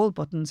of the old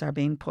buttons are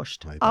being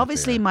pushed.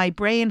 Obviously, my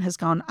brain has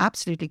gone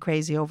absolutely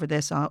crazy over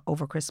this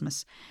over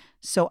Christmas.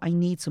 So I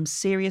need some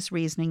serious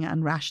reasoning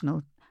and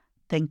rational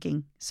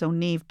thinking. So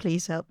Niamh,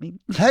 please help me.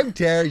 How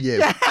dare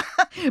you?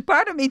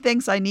 Part of me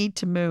thinks I need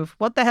to move.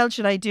 What the hell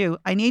should I do?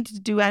 I need to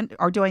do,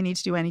 or do I need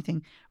to do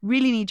anything?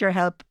 Really need your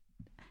help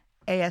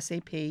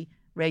ASAP.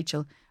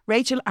 Rachel,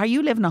 are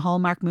you living a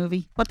Hallmark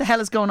movie? What the hell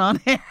is going on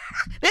here?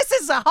 This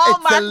is a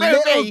Hallmark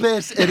movie.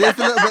 It is a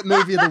little bit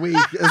movie of the week,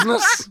 isn't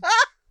it?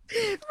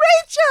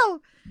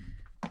 Rachel!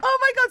 Oh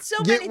my God, so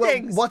many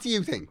things. What do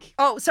you think?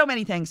 Oh, so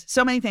many things.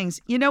 So many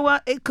things. You know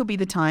what? It could be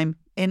the time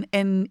in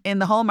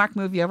the Hallmark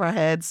movie of our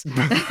heads.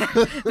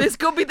 This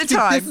could be the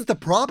time. This is the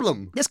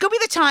problem. This could be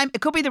the time.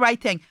 It could be the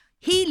right thing.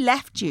 He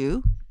left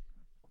you,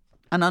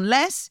 and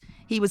unless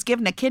he was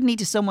giving a kidney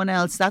to someone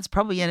else, that's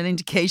probably an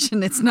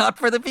indication it's not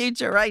for the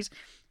future, right?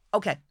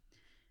 Okay,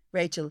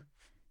 Rachel,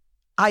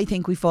 I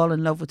think we fall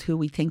in love with who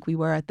we think we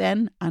were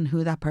then and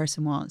who that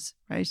person was,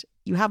 right?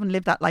 You haven't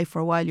lived that life for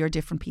a while. You're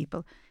different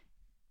people.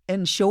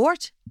 In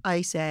short,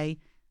 I say,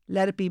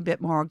 let it be a bit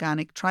more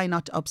organic. Try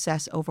not to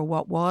obsess over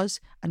what was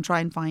and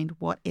try and find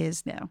what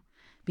is now,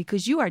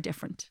 because you are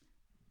different.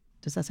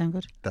 Does that sound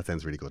good? That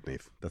sounds really good,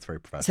 Niamh. That's very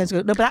professional. Sounds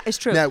good. No, but that is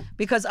true. Now,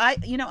 because I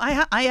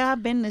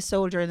have been a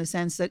soldier in the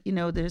sense that,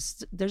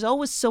 there's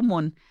always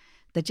someone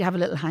that you have a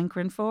little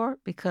hankering for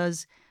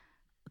because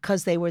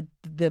they were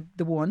the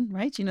one,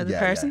 right? The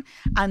person.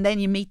 Yeah. And then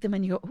you meet them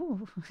and you go,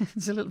 oh,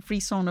 it's a little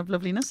frisson of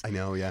loveliness. I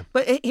know, yeah.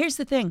 But here's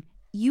the thing.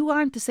 You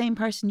aren't the same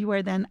person you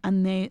were then,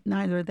 and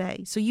neither are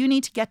they. So you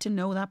need to get to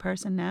know that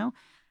person now.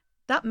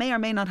 That may or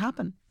may not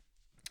happen.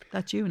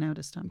 That's you now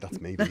this time.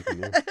 That's me.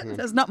 Yeah.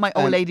 That's not my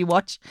old lady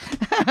watch.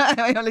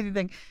 My old lady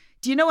thing.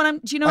 Do you know what I'm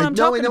talking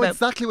about? I know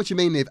exactly what you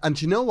mean, Niamh. And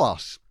do you know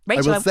what?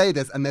 Rachel, I will say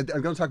this, and then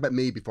I'm going to talk about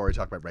me before I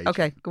talk about Rachel.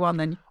 Okay, go on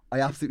then. I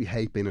absolutely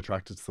hate being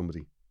attracted to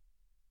somebody.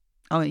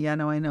 Oh, yeah,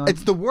 no, I know.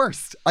 It's the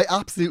worst.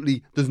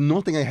 There's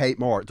nothing I hate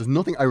more. There's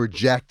nothing I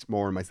reject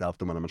more in myself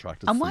than when I'm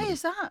attracted to somebody. And why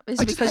is that?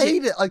 I just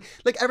hate it.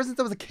 Like ever since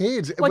I was a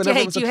kid. What do you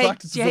hate? Do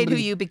you hate who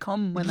you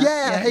become?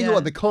 I hate who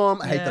I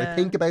become. I hate that I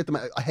think about them.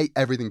 I hate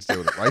everything to do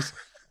with it, right?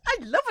 I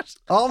love it.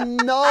 Oh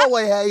no,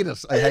 I hate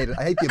it. I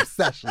hate the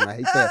obsession. I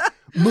hate the...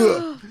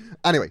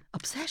 Anyway.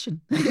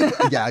 Obsession.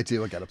 Yeah, I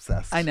do. I get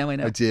obsessed. I know.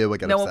 I do. I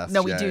get obsessed.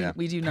 No, we do. Yeah.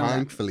 We do know.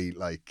 Thankfully,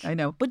 like. I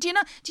know. But do you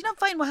not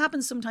find what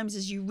happens sometimes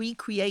is you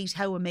recreate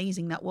how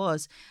amazing that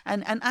was,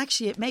 and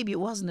actually maybe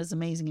it wasn't as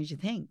amazing as you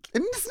think.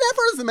 It's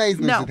never as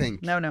amazing as you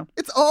think. No.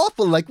 It's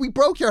awful. Like, we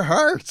broke your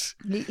heart.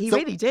 He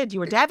really did. You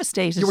were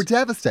devastated. You were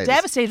devastated.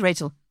 Devastated,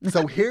 Rachel.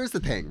 So here's the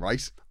thing,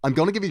 right? I'm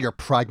going to give you your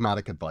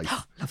pragmatic advice,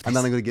 and then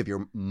I'm going to give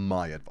you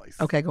my advice.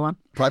 Okay, go on.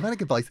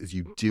 Pragmatic advice is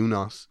you do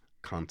not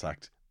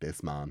contact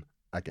this man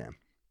again.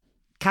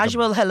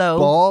 Casual hello.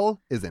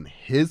 Ball is in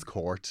his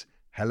court.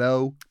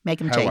 Hello. Make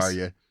him how chase. How are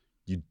you?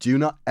 You do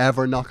not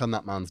ever knock on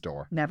that man's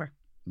door. Never.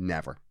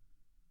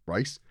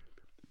 Right?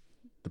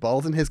 The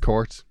ball's in his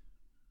court.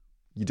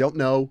 You don't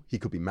know. He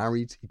could be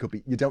married.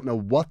 You don't know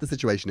what the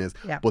situation is.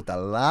 Yeah. But the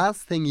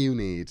last thing you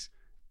need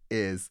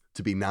is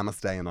to be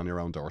namasteing on your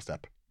own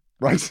doorstep.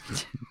 Right?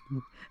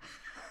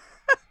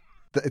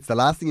 It's the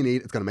last thing you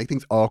need. It's going to make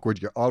things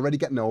awkward. You're already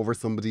getting over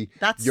somebody.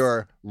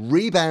 You're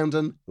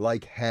rebounding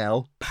like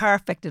hell.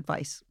 Perfect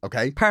advice.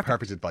 Okay?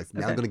 Perfect advice.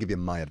 Now I'm going to give you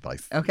my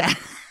advice. Okay.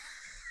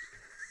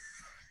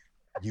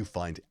 You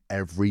find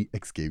every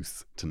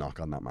excuse to knock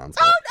on that man's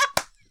door. Oh,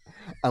 no!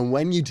 And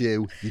when you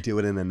do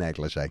it in a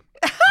negligee. Right?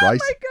 Oh my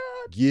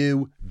God.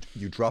 You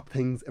drop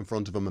things in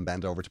front of him and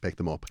bend over to pick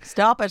them up.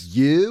 Stop it.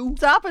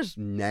 Stop it.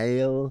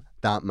 Nail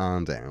that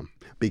man down.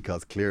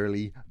 Because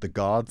clearly the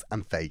gods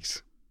and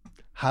fate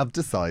have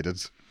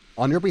decided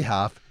on your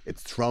behalf,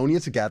 it's thrown you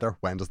together.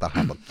 When does that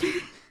happen?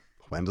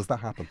 When does that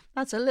happen?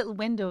 That's a little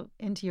window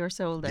into your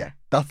soul there. Yeah,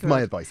 that's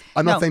my advice.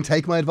 I'm not saying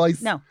take my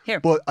advice. No, here.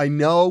 But I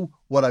know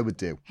what I would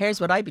do.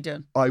 Here's what I'd be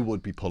doing. I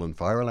would be pulling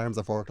fire alarms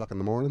at 4 o'clock in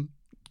the morning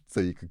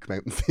so you could come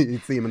out and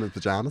see him in his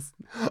pyjamas.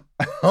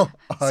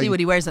 See what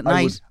he wears at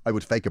night. I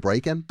would fake a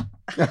break-in.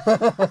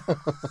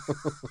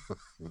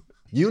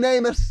 You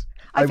name it,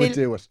 I would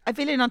do it. I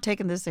feel you're not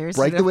taking this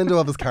seriously. Break the window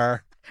of his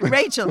car.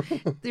 Rachel,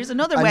 there's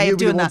another way of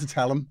doing that. To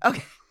tell him.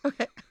 Okay.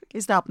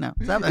 Stop now.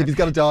 If he's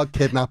got a dog,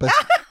 kidnap it.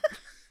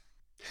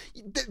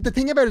 The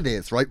thing about it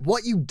is, right,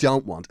 what you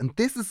don't want, and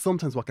this is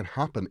sometimes what can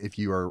happen if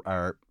you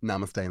are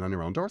namasteing on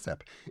your own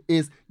doorstep,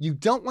 is you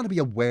don't want to be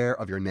aware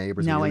of your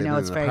neighbours when you're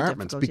living in an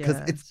apartment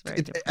because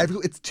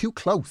it's too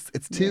close.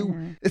 It's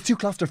too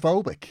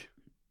claustrophobic.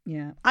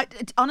 Yeah.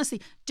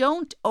 Honestly,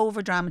 don't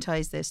over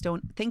dramatize this.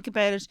 Don't think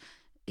about it.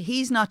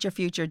 He's not your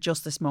future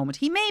just this moment.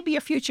 He may be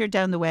your future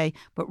down the way,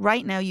 but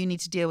right now you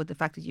need to deal with the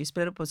fact that you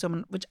split up with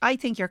someone, which I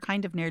think you're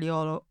kind of nearly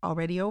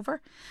already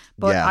over.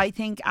 But I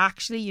think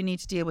actually you need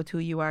to deal with who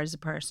you are as a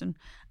person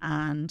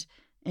and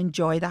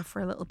enjoy that for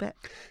a little bit.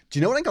 Do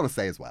you know what I'm going to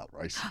say as well,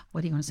 right?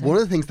 What are you going to say? One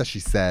of the things that she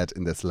said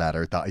in this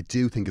letter that I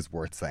do think is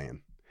worth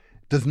saying,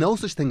 there's no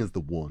such thing as the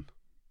one.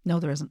 No,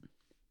 there isn't.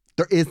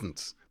 There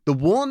isn't. The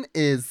one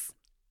is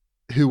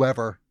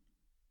whoever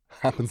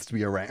happens to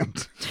be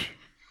around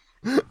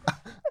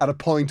at a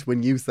point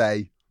when you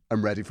say,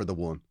 I'm ready for the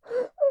one.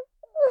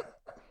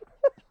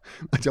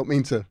 I don't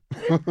mean to.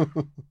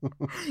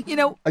 You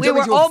know, I don't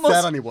mean to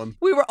upset anyone.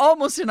 We were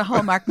almost in a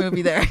Hallmark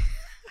movie there.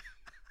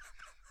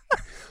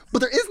 But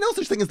there is no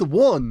such thing as the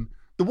one.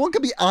 The one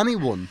can be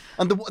anyone.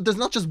 And there's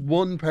not just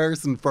one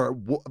person for,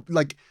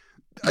 like,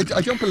 I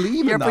don't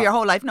believe in that. For your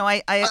whole life. No,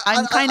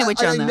 I'm kind of with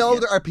you on that. I know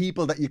yeah. there are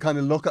people that you kind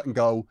of look at and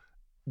go,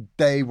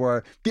 they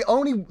were, the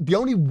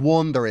only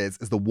one there is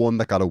the one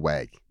that got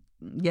away.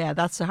 Yeah,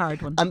 that's a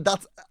hard one. And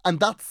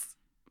that's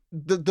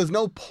there's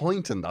no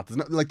point in that. There's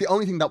no, like, the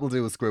only thing that will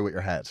do is screw with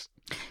your head.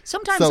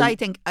 Sometimes I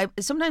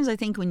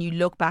think when you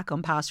look back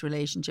on past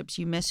relationships,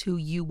 you miss who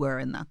you were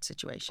in that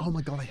situation. Oh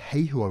my God, I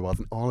hate who I was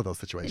in all of those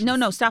situations.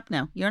 No, stop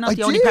now. You're not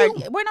the I only do.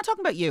 part. We're not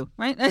talking about you,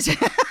 right?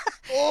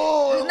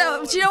 Oh,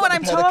 no, do you know what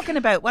I'm talking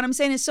about? What I'm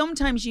saying is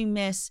sometimes you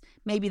miss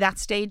maybe that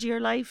stage of your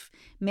life.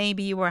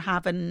 Maybe you were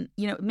having,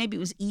 maybe it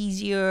was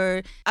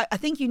easier. I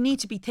think you need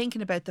to be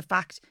thinking about the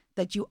fact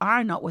that you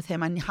are not with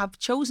him and have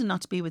chosen not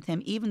to be with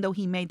him, even though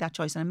he made that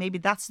choice. And maybe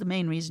that's the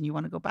main reason you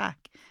want to go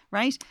back,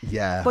 right?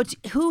 Yeah. But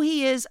who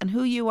he is and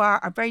who you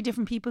are very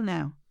different people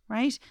now,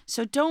 right?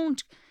 So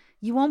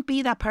you won't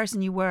be that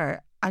person you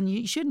were, and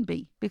you shouldn't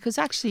be, because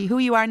actually who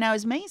you are now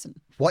is amazing.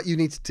 What you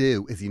need to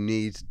do is you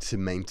need to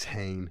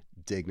maintain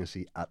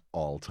dignity at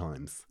all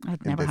times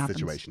in this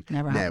situation.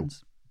 Never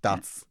happens.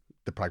 That's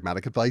the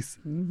pragmatic advice.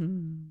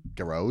 Mm-hmm.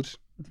 Garode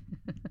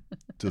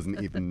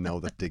doesn't even know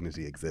that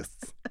dignity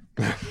exists.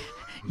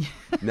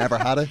 Never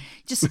had it.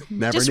 Just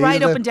never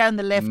right up it, and down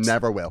the lift.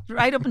 Never will.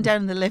 Right up and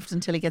down the lift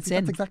until he gets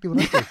in. That's exactly what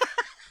I do.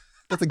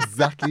 That's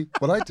exactly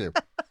what I do.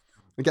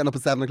 I'm getting up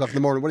at 7 o'clock in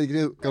the morning. What are you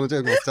going to do? I'm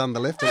going to stand in the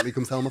lift until he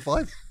comes home at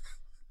 5.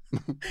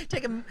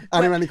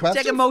 Any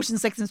questions? Take a motion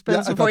sickness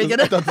pills before you get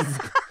it.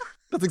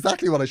 That's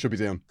exactly what I should be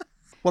doing.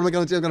 What am I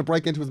going to do? I'm going to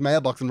break into his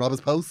mailbox and rob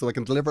his post so I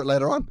can deliver it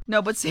later on.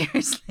 No, but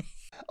seriously.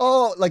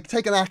 Oh, like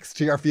take an axe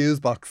to your fuse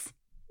box.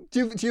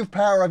 Do you have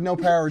power? I've no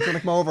power. Do you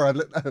want to come over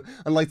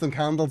and light some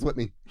candles with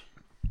me?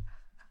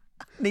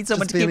 Need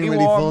someone Just to keep me feeling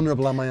really warm.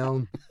 vulnerable on my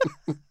own.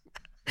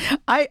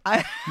 I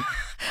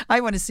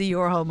want to see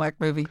your Hallmark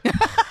movie.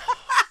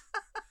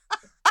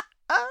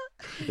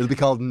 It'll be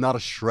called Not a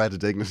Shred of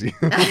Dignity.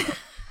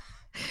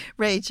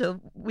 Rachel,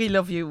 we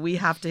love you. We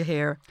have to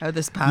hear how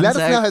this pans Let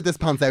out. us know how this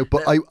pans out.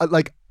 But I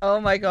like. Oh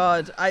my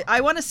God,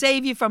 I want to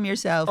save you from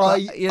yourself.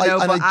 I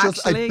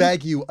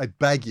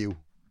beg you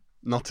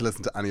not to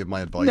listen to any of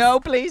my advice. No,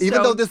 please Even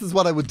don't. though this is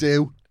what I would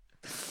do,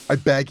 I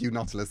beg you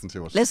not to listen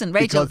to it. Listen,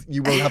 Rachel. Because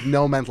you will have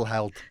no mental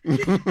health.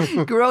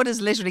 Garoda's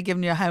literally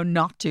giving you how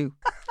not to.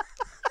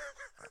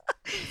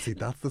 See,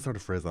 that's the sort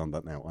of frizz-on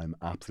that now I'm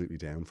absolutely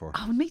down for.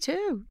 Oh, me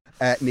too.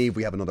 Niamh,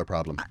 we have another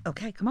problem.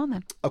 Okay, come on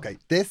then. Okay,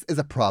 this is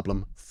a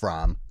problem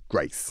from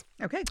Grace.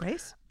 Okay,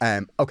 Grace.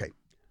 Okay.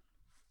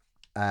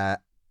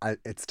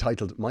 It's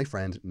titled, My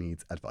Friend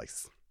Needs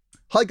Advice.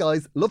 Hi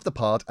guys, love the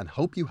pod and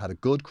hope you had a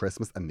good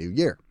Christmas and New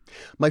Year.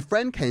 My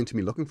friend came to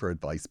me looking for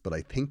advice, but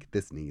I think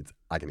this needs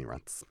agony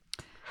rants.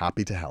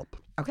 Happy to help.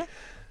 Okay.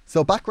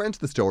 So background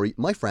to the story,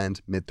 my friend,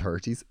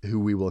 mid-30s,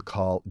 who we will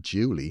call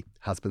Julie,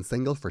 has been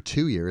single for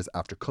 2 years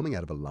after coming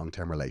out of a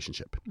long-term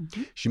relationship.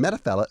 Mm-hmm. She met a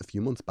fella a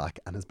few months back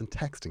and has been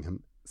texting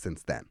him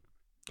since then.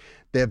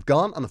 They have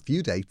gone on a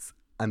few dates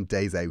and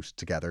days out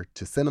together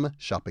to cinema,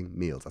 shopping,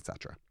 meals,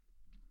 etc.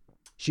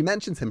 She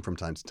mentions him from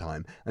time to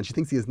time and she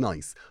thinks he is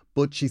nice,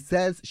 but she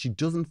says she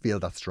doesn't feel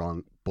that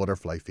strong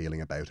butterfly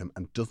feeling about him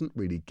and doesn't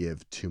really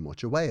give too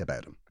much away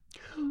about him.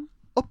 Mm.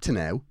 Up to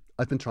now,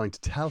 I've been trying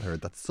to tell her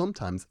that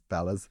sometimes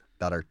fellas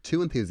that are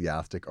too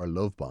enthusiastic or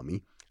love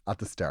bomby at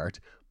the start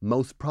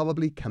most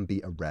probably can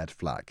be a red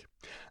flag,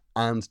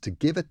 and to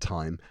give it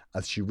time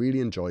as she really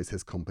enjoys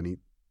his company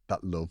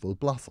that love will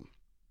blossom.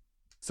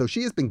 So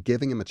she has been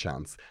giving him a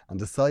chance and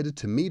decided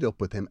to meet up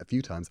with him a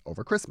few times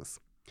over Christmas.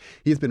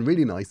 He has been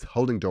really nice,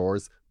 holding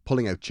doors,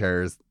 pulling out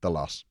chairs, the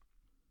lot.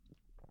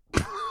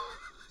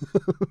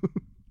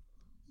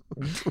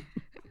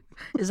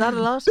 Is that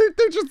a lot?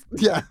 They're just,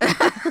 yeah.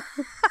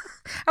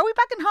 Are we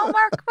back in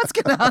Hallmark? What's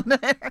going on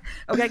there?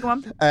 Okay, go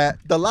on.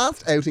 The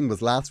last outing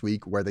was last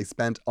week where they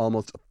spent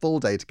almost a full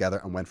day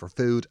together and went for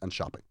food and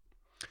shopping.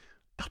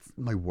 That's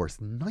my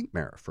worst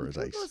nightmare for a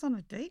date. Who goes on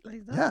a date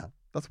like that? Yeah,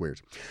 that's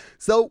weird.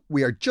 So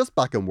we are just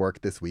back in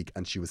work this week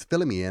and she was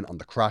filling me in on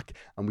the crack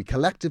and we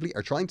collectively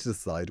are trying to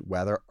decide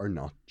whether or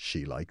not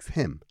she likes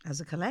him. As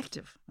a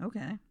collective,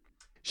 okay.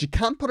 She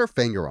can't put her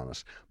finger on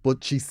it,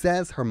 but she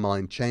says her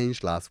mind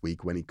changed last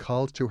week when he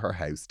called to her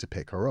house to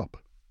pick her up.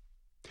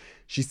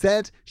 She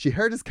said she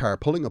heard his car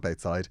pulling up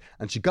outside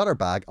and she got her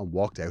bag and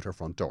walked out her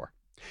front door.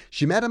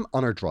 She met him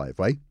on her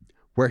driveway,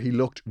 where he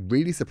looked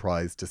really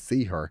surprised to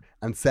see her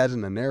and said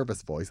in a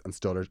nervous voice and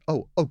stuttered,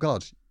 oh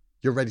God,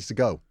 you're ready to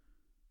go.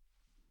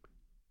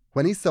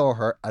 When he saw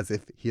her as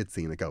if he had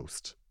seen a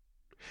ghost.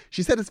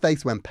 She said his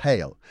face went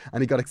pale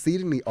and he got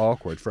exceedingly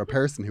awkward for a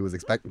person who was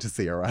expecting to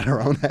see her at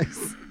her own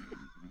house.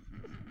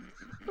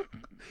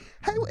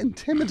 how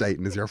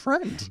intimidating is your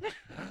friend?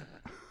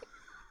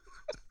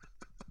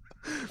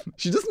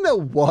 She doesn't know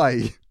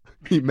why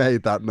he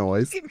made that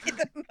noise.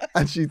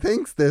 And she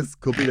thinks this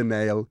could be the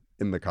nail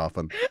in the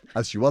coffin,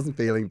 as she wasn't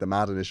feeling the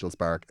mad initial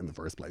spark in the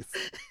first place.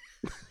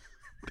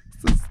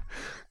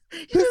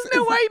 He doesn't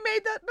know why he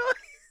made that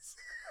noise.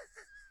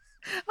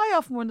 I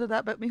often wonder that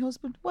about my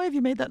husband. Why have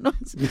you made that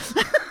noise?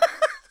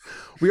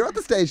 We are at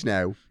the stage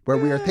now where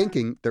we are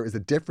thinking there is a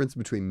difference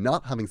between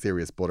not having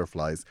serious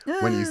butterflies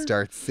when you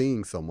start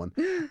seeing someone,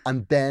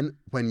 and then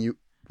when you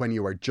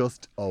are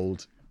just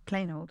old.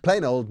 Plain old.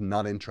 Plain old,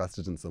 not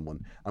interested in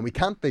someone. And we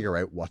can't figure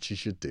out what she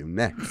should do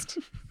next.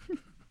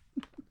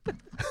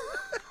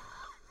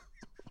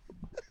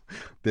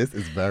 This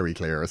is very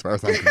clear as far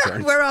as I'm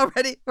concerned.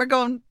 We're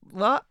going,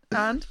 what?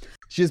 And?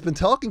 She has been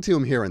talking to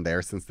him here and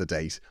there since the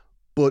date,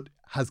 but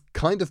has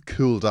kind of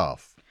cooled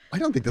off. I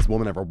don't think this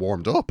woman ever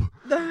warmed up.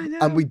 I know.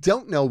 And we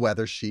don't know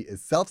whether she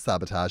is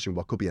self-sabotaging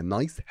what could be a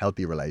nice,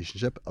 healthy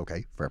relationship.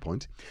 Okay, fair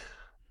point.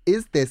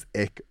 Is this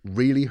ick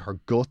really her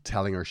gut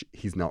telling her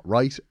he's not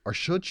right, or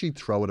should she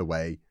throw it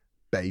away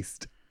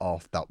based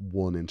off that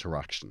one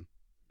interaction?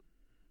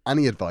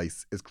 Any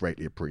advice is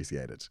greatly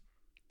appreciated.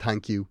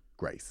 Thank you,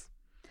 Grace.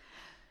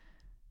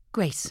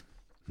 Grace.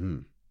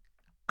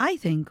 I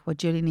think what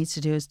Julie needs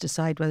to do is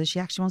decide whether she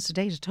actually wants to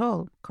date at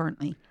all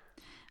currently.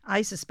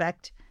 I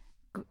suspect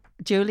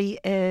Julie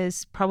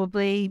is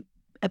probably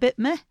a bit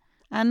meh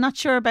and not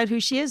sure about who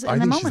she is in the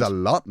moment. I think she's a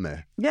lot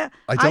meh. Yeah.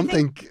 I don't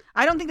think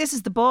this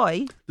is the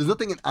boy. There's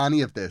nothing in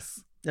any of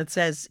this that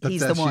says that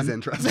he's says the one. She's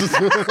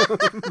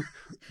interested.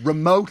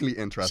 Remotely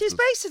interested. She's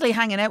basically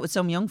hanging out with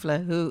some young fella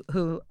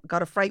who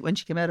got a fright when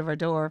she came out of her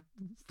door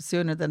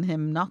sooner than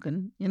him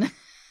knocking, you know.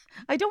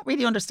 I don't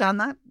really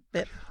understand that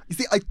bit. You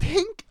see, I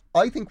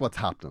think what's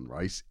happening,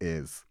 right,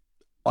 is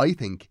I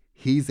think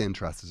he's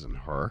interested in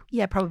her.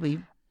 Yeah,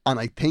 probably. And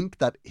I think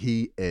that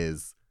he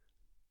is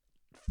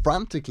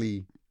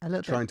frantically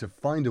trying to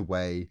find a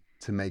way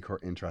to make her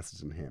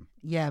interested in him.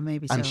 Yeah,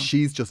 maybe so. And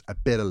she's just a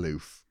bit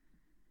aloof.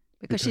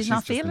 Because she's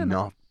not feeling it.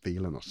 Not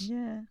feeling it.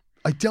 Yeah.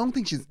 I don't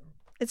think she's...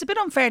 It's a bit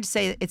unfair to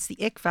say it's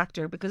the ick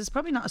factor because it's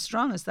probably not as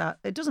strong as that.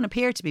 It doesn't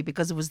appear to be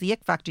because if it was the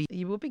ick factor,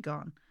 you would be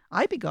gone.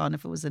 I'd be gone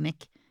if it was an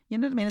ick. You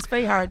know what I mean? It's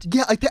very hard.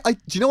 Yeah, do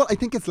you know what? I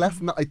think it's less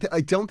than that.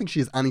 I don't think she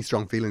has any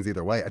strong feelings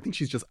either way. I think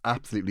she's just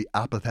absolutely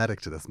apathetic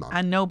to this man.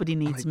 And nobody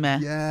needs meh.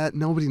 Yeah,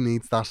 nobody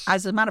needs that.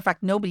 As a matter of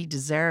fact, nobody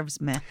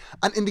deserves meh.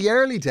 And in the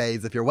early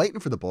days, if you're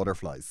waiting for the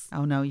butterflies,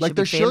 oh no,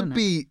 there should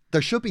be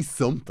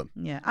something.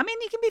 Yeah, I mean,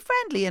 you can be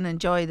friendly and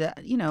enjoy the,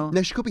 you know.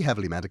 No, she could be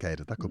heavily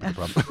medicated. That could be the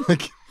problem.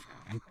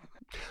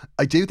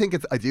 I do think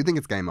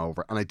it's game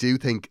over, and I do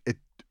think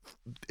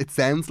it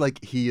sounds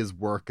like he is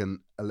working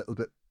a little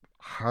bit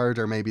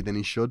harder maybe than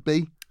he should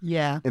be.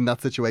 Yeah. In that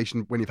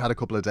situation when you've had a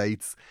couple of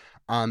dates,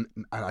 and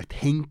I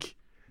think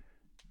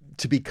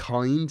to be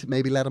kind,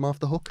 maybe let him off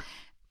the hook.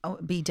 Oh,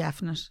 be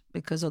definite,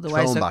 because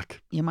otherwise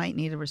back. You might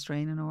need a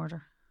restraining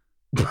order.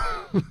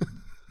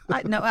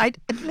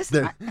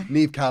 Listen.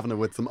 Niamh Kavanagh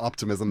with some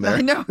optimism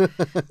there. No,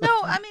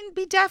 I mean,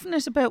 be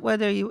definite about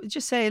whether you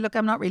just say, look,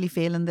 I'm not really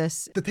feeling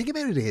this. The thing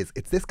about it is,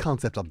 it's this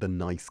concept of the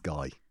nice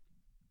guy.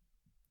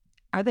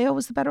 Are they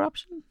always the better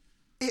option?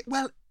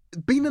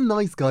 Being a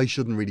nice guy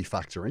shouldn't really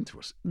factor into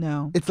it.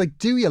 No. It's like,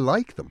 do you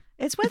like them?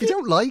 If you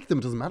don't like them,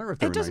 it doesn't matter if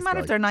they're It doesn't matter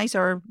if they're nice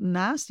or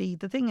nasty.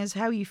 The thing is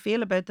how you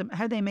feel about them,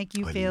 how they make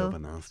you feel. I love a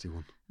nasty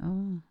one.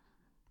 Oh.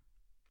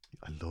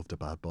 I loved a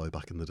bad boy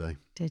back in the day.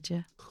 Did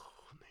you? Oh,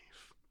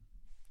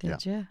 Niamh.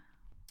 Did you?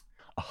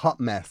 A hot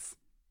mess.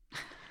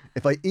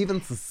 If I even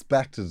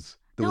suspected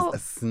there was a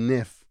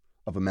sniff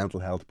of a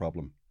mental health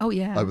problem. Oh,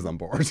 yeah. I was on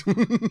board.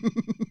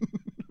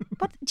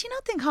 But do you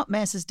not think hot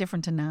mess is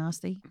different to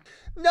nasty?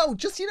 No,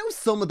 just,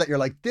 someone that you're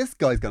like, this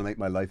guy's going to make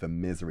my life a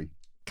misery.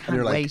 And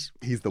you're like,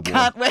 he's the one.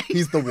 Can't wait.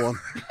 He's the one.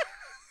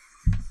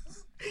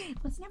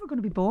 Well, it's never going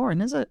to be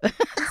boring, is it?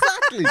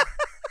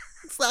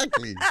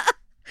 Exactly.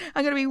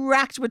 I'm going to be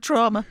racked with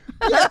trauma.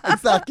 Yeah,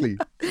 exactly.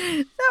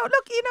 No,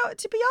 look,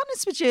 to be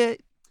honest with you,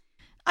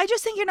 I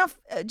just think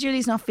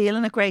Julie's not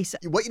feeling it, Grace.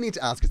 What you need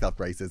to ask yourself,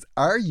 Grace, is,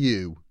 are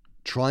you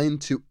trying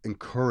to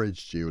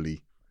encourage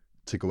Julie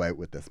to go out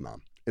with this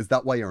man? Is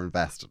that why you're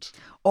invested?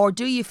 Or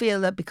do you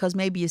feel that because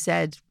maybe you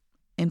said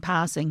in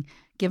passing,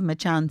 give him a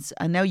chance,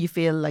 and now you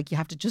feel like you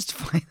have to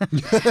justify that?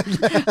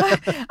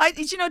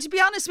 To be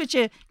honest with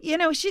you,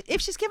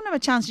 if she's given him a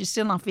chance, you're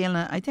still not feeling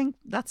it. I think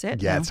that's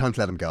it. Yeah, it's time to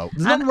let him go.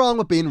 There's nothing wrong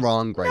with being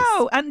wrong, Grace.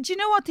 No, and do you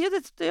know what?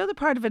 The other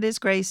part of it is,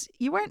 Grace,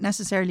 you weren't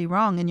necessarily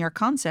wrong in your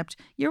concept.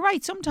 You're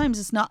right. Sometimes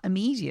it's not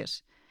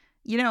immediate.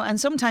 And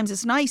sometimes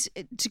it's nice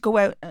to go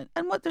out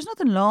and there's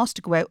nothing lost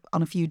to go out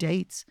on a few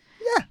dates.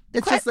 Yeah,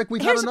 it's just like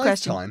we've had a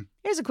nice time.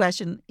 Here's a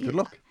question. Good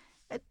luck.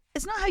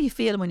 It's not how you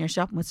feel when you're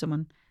shopping with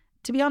someone.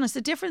 To be honest,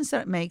 the difference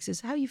that it makes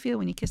is how you feel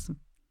when you kiss them.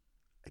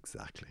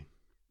 Exactly.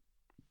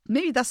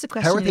 Maybe that's the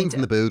question. How are things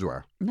in the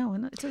boudoir? No, you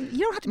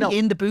don't have to be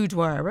in the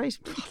boudoir, right?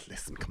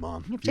 Listen, come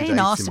on. Jane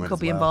Austen could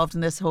be involved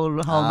in this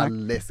whole Hallmark.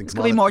 Listen, There's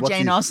going to be more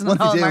Jane Austen than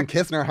Hallmark. What's he doing,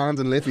 kissing her hand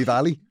in Liffey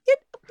Valley? You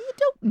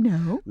don't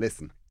know.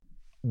 Listen,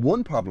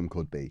 one problem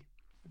could be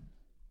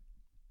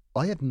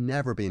I have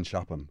never been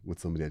shopping with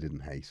somebody I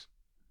didn't hate.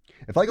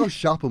 If I go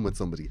shopping with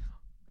somebody,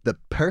 the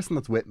person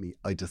that's with me,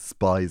 I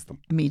despise them.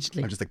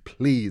 Immediately. I'm just like,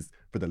 please,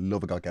 for the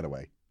love of God, get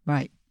away.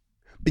 Right.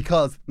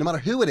 Because no matter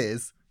who it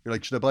is, you're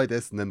like, should I buy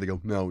this? And then they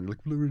go, no. And you're like,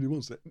 well, I really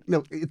want it.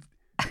 No, it's...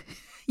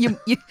 Do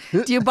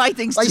you buy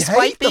things to I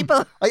spite hate them.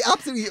 people? I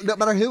absolutely, no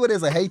matter who it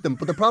is, I hate them.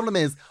 But the problem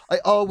is, I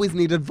always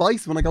need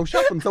advice when I go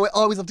shopping. So I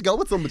always have to go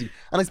with somebody.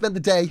 And I spend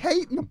the day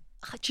hating them.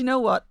 Do you know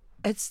what?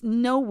 It's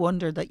no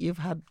wonder that you've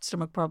had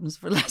stomach problems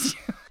for last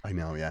year. I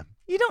know, yeah.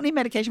 You don't need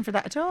medication for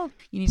that at all.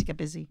 You need to get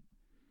busy.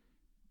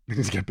 You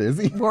need to get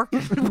busy.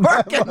 Working.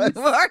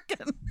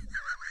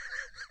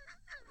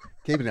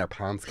 Keeping our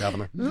pants,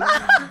 Kavanagh.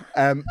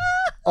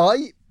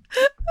 I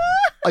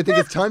think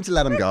it's time to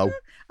let him go.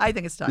 I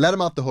think it's time. Let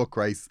him off the hook,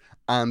 Grace.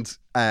 And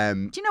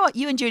do you know what?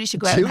 You and Julie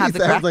should go out Julie and have the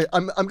sounds crack. like,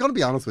 I'm going to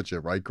be honest with you,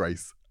 right,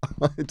 Grace?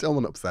 I don't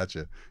want to upset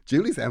you.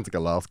 Julie sounds like a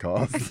lost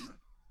cause.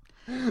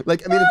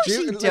 Like, I mean, if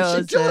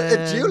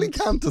Julie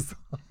can't decide,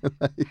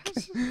 like,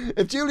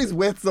 if Julie's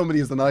with somebody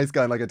who's a nice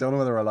guy, like, I don't know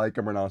whether I like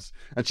him or not,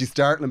 and she's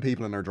startling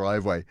people in her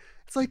driveway,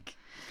 it's like,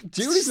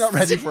 Julie's not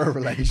ready for a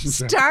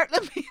relationship.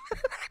 Startling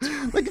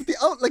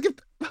people.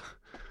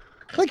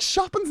 Like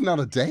shopping's not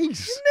a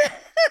date.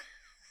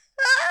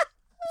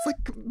 It's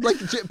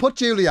like put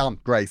Julie on,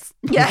 Grace.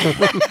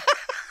 Yeah.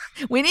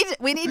 we need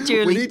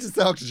Julie. We need to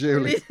talk to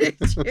Julie. We need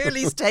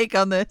Julie's take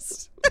on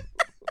this.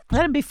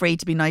 Let him be free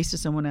to be nice to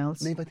someone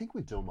else. Neve, I think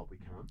we've done what we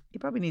can. He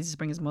probably needs to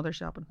bring his mother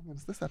shopping.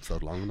 Is this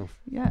episode long enough?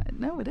 Yeah,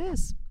 no, it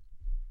is.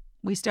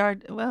 We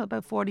start,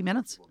 about 40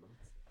 minutes.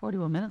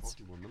 41 minutes.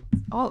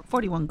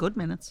 41 good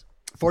minutes.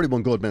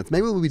 41 good minutes.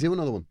 Maybe we'll do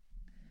another one.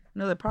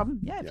 Another problem?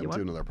 Yeah, if you we'll want.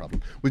 do another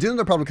problem. We'll do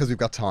another problem because we've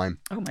got time.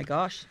 Oh my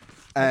gosh.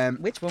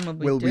 Which one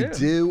Will we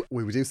do?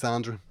 Will we do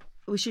Sandra?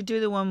 We should do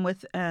the one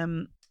with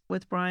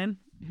Brian,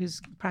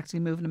 who's practically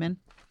moving him in.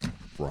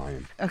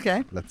 Brian.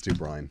 Okay. Let's do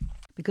Brian.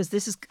 Because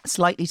this is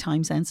slightly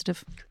time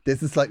sensitive.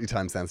 This is slightly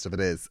time sensitive,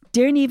 it is.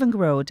 Dear Neve and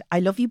Garode, I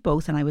love you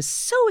both and I was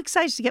so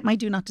excited to get my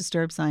Do Not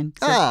Disturb sign.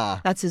 So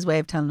that's his way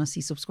of telling us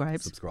he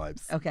subscribes.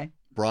 Okay.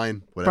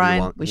 Brian, whatever Brian,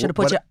 you want. we should have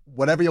put you...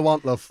 Whatever you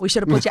want, love. We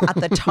should have put you at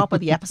the top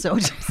of the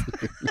episode.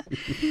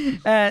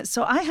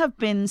 So I have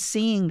been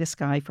seeing this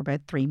guy for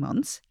about 3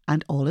 months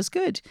and all is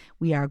good.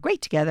 We are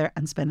great together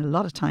and spend a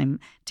lot of time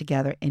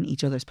together in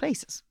each other's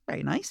places.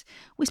 Very nice.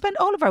 We spend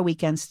all of our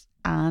weekends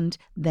and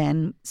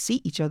then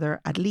see each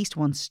other at least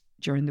once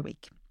during the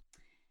week.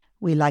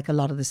 We like a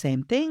lot of the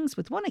same things,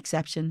 with one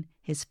exception,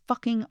 his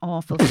fucking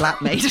awful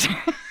flatmate.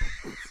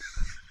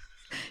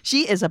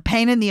 She is a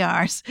pain in the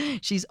arse.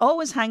 She's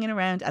always hanging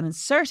around and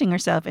inserting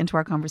herself into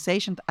our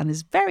conversation and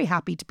is very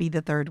happy to be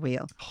the third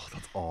wheel. Oh,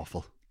 that's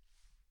awful.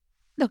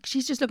 Look,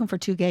 she's just looking for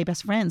 2 gay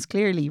best friends,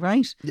 clearly,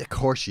 right? Yeah, of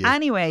course she is.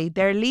 Anyway,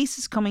 their lease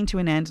is coming to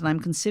an end and I'm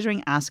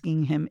considering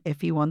asking him if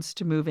he wants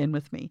to move in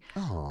with me.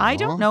 Aww. I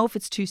don't know if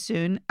it's too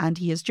soon and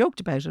he has joked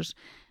about it.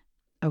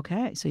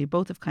 Okay, so you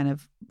both have kind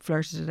of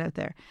flirted it out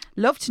there.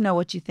 Love to know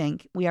what you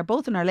think. We are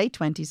both in our late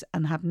 20s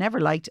and have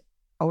never liked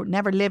or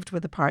never lived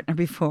with a partner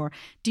before.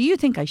 Do you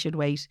think I should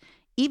wait?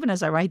 Even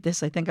as I write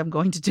this, I think I'm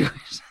going to do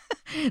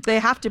it. They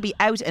have to be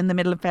out in the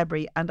middle of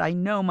February and I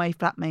know my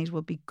flatmate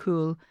will be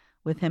cool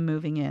with him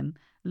moving in.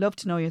 Love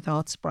to know your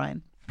thoughts,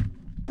 Brian.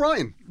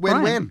 Brian,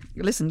 win-win.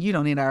 Listen, you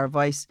don't need our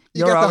advice.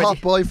 You get the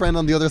hot boyfriend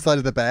on the other side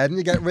of the bed and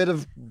you get rid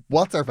of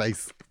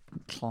what's-her-face.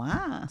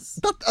 Class.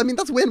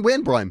 That's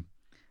win-win, Brian.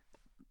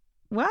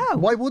 Wow.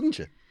 Why wouldn't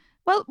you?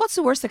 Well, what's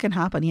the worst that can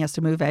happen? He has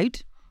to move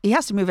out. He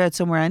has to move out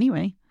somewhere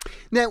anyway.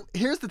 Now,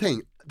 here's the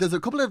thing. There's a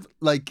couple of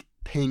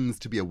things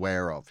to be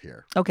aware of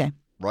here. Okay.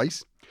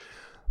 Right?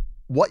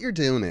 What you're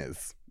doing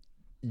is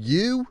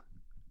you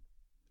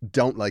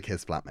don't like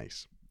his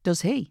flatmate.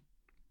 Does he?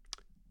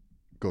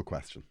 Good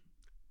question.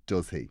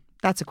 Does he?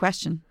 That's a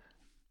question.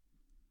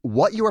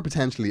 What you are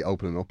potentially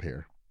opening up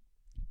here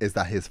is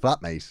that his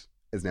flatmate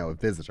is now a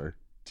visitor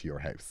to your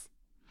house.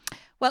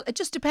 Well, it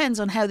just depends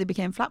on how they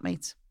became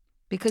flatmates.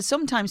 Because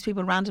sometimes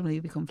people randomly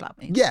become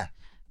flatmates. Yeah.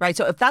 Right,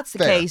 so if that's the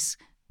case...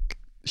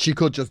 She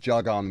could just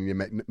jog on and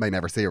you may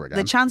never see her again.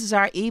 The chances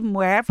are, even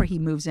wherever he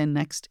moves in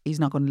next, he's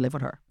not going to live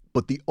with her.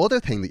 But the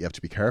other thing that you have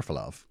to be careful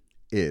of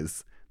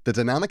is the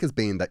dynamic has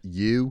been that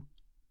you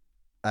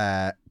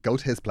go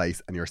to his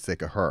place and you're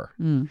sick of her.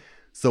 Mm.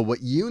 So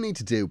what you need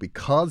to do,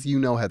 because you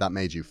know how that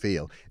made you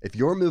feel,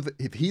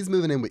 if he's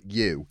moving in with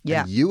you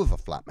and you have a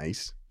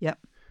flatmate,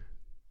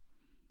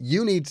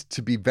 you need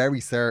to be very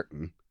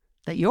certain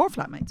that your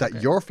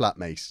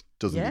flatmate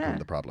doesn't become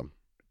the problem,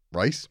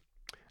 right?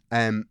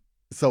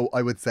 So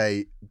I would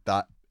say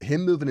that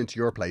him moving into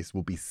your place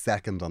will be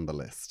second on the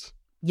list.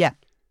 Yeah.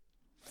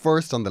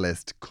 First on the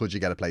list, could you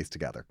get a place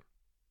together?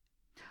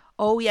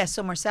 Oh, yeah,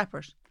 somewhere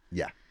separate.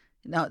 Yeah.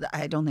 No,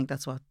 I don't think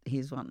that's what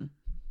he's wanting.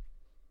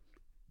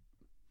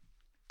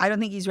 I don't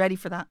think he's ready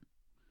for that.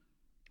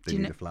 They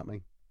need a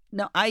flatmate?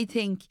 No, I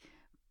think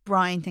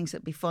Brian thinks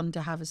it'd be fun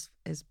to have his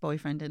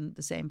boyfriend in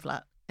the same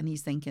flat and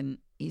he's thinking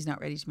he's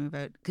not ready to move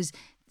out. Because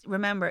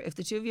remember, if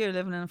the two of you are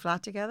living in a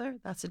flat together,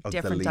 that's a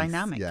different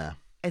dynamic. Yeah.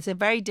 It's a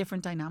very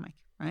different dynamic,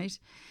 right?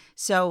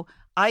 So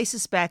I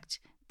suspect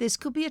this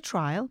could be a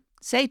trial.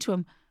 Say to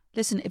him,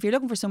 listen, if you're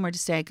looking for somewhere to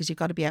stay, because you've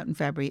got to be out in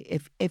February,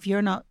 if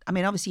you're not, I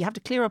mean, obviously you have to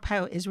clear up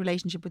how his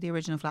relationship with the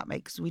original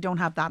flatmate, because we don't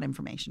have that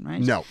information,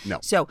 right? No.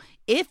 So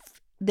if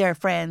they're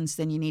friends,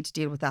 then you need to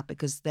deal with that,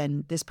 because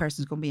then this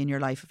person's going to be in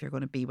your life if you're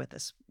going to be with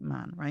this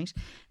man, right?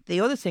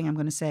 The other thing I'm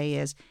going to say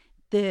is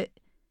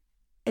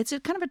it's a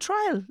kind of a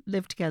trial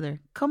live together.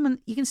 Come and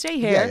you can stay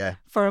here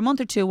for a month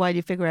or two while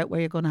you figure out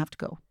where you're going to have to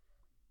go.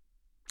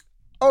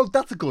 Oh,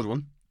 that's a good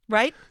one.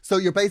 Right? So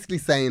you're basically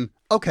saying,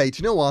 okay,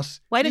 do you know what?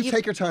 Why don't you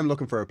take your time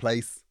looking for a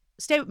place?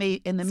 Stay with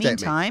me in the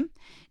meantime.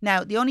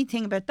 Now, the only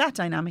thing about that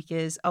dynamic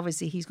is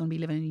obviously he's going to be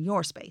living in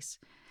your space.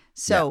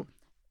 So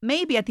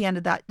maybe at the end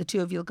of that, the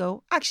two of you will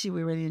go, actually,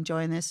 we're really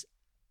enjoying this.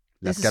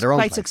 Let's This get is our own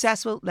quite place.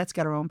 successful. Let's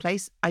get our own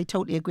place. I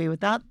totally agree with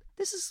that.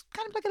 This is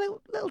kind of like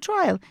a little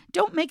trial.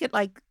 Don't make it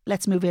like,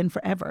 let's move in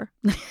forever.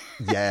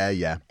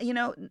 Yeah. You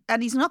know,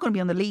 and he's not going to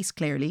be on the lease,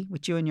 clearly,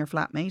 with you and your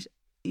flatmate.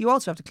 You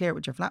also have to clear it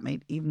with your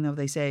flatmate, even though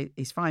they say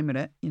he's fine with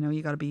it. You know,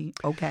 you got to be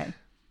okay.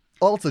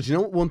 Also, do you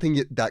know one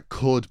thing that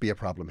could be a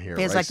problem here?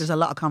 Feels right? like there's a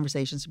lot of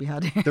conversations to be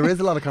had here. There is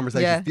a lot of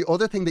conversations. Yeah. The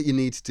other thing that you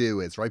need to do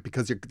is, right,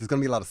 because there's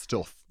going to be a lot of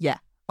stuff. Yeah.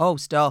 Oh,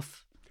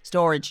 stuff.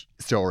 Storage.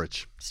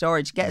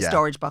 Get a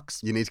storage box.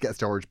 You need to get a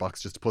storage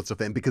box just to put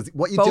stuff in, because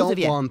what you Both don't of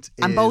you. want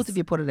is And both of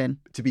you put it in.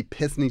 to be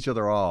pissing each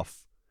other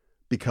off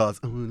because,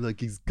 oh,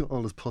 like he's got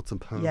all his pots and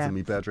pans in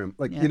my bedroom.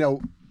 Like, you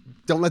know,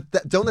 don't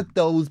let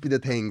those be the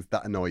things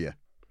that annoy you.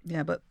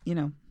 Yeah, but, you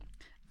know,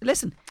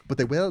 listen. But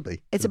they will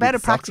be. It's There'll about be a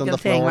socks on practical the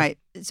thing, floor. right?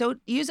 So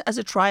use it as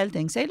a trial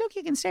thing. Say, look,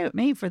 you can stay with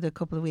me for the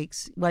couple of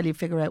weeks while you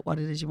figure out what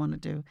it is you want to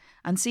do,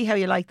 and see how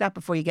you like that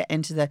before you get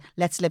into the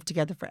let's live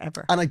together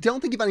forever. And I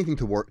don't think you've anything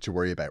to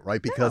worry about,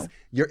 right? Because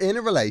you're in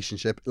a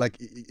relationship, like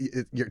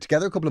you're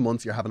together a couple of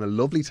months, you're having a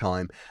lovely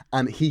time,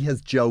 and he has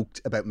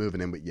joked about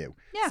moving in with you.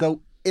 Yeah.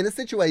 So in a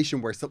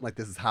situation where something like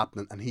this is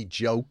happening and he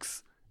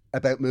jokes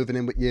about moving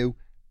in with you,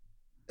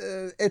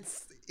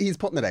 he's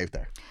putting it out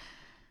there.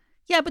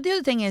 Yeah, but the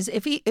other thing is,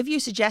 if you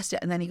suggest it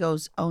and then he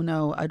goes, "Oh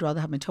no, I'd rather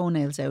have my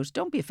toenails out,"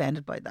 don't be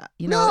offended by that.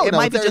 You know, it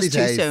might be just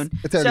too soon.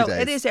 It's early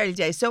days. It is early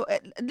days. So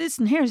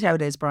listen, here's how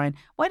it is, Brian.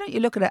 Why don't you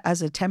look at it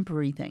as a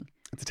temporary thing?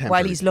 It's a temporary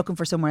while he's thing. looking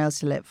for somewhere else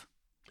to live.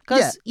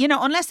 Because you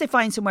know, unless they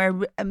find somewhere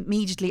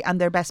immediately and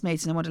they're best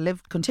mates and they want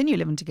to continue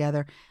living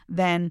together,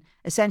 then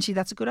essentially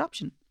that's a good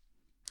option.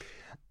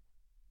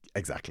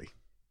 Exactly.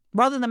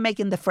 Rather than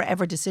making the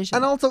forever decision.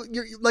 And also,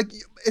 you're like,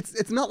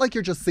 it's not like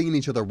you're just seeing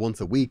each other once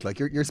a week. Like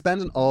you're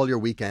spending all your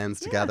weekends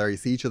together. You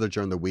see each other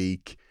during the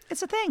week.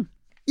 It's a thing.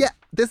 Yeah,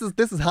 this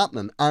is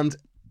happening, and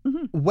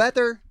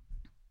whether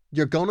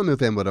you're going to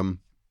move in with him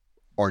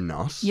or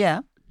not. Yeah.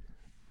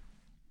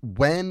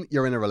 When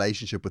you're in a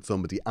relationship with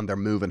somebody and they're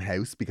moving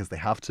house because they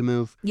have to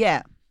move.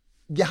 Yeah.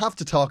 You have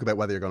to talk about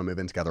whether you're going to move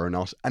in together or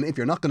not. And if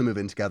you're not going to move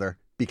in together,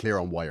 be clear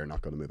on why you're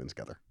not going to move in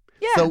together.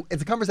 Yeah. So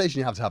it's a conversation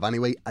you have to have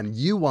anyway, and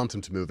you want him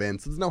to move in,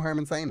 so there's no harm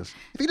in saying it.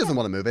 If he doesn't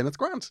want to move in, it's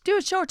grand. Do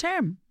it short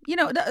term. You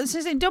know,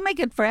 don't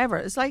make it forever.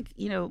 It's like,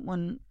 you know,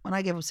 when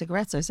I gave up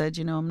cigarettes, I said,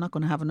 you know, I'm not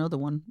going to have another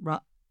one.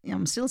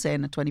 I'm still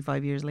saying it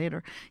 25 years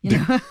later. You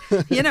know,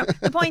 you know.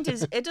 The point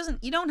is,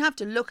 you don't have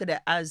to look at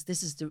it as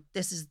this is the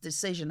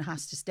decision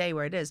has to stay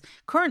where it is.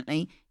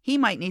 Currently, he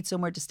might need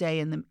somewhere to stay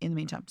in the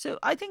meantime. So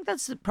I think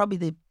that's probably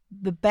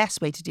the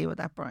best way to deal with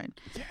that, Brian.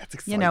 Yeah, it's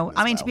exciting. You know,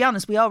 I mean, to be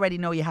honest, we already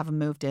know you haven't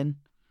moved in.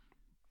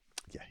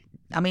 Yeah.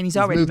 I mean, he's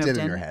already moved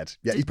in your head.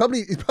 Yeah, he's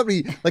probably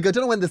like, I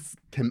don't know when this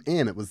came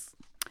in. It was.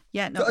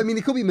 Yeah, no. So, I mean,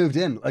 he could be moved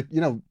in. Like,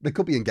 you know, they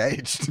could be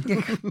engaged.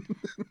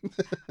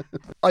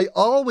 I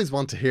always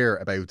want to hear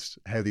about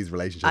how these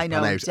relationships pan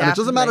out. Definitely. And it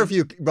doesn't matter if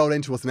you wrote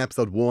into us in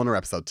episode 1 or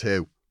episode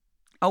 2.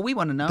 Oh, we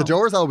want to know. The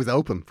door's always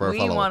open for a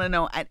follow-up. We want to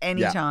know at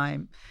any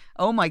time.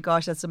 Oh my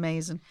gosh, that's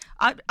amazing.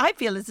 I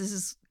feel this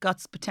has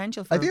got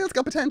potential for... I feel it's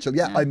got potential.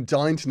 Yeah, I'm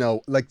dying to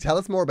know. Like, tell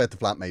us more about the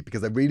flatmate,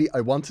 because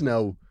I want to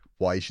know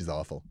why she's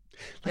awful.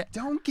 Like,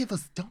 don't give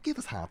us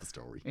half a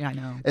story. Yeah, I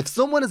know. If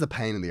someone is a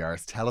pain in the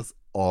arse, tell us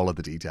all of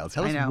the details.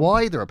 Tell us know.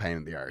 why they're a pain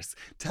in the arse.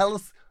 Tell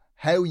us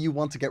how you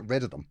want to get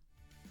rid of them.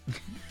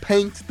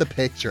 Paint the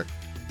picture.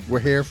 We're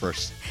here for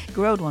it.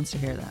 Garode wants to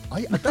hear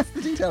that. That's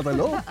the details I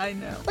love. I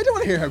know. I don't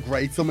want to hear how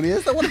great somebody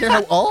is. I want to hear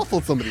how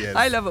awful somebody is.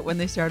 I love it when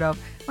they start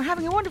off, we're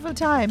having a wonderful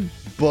time.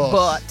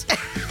 But.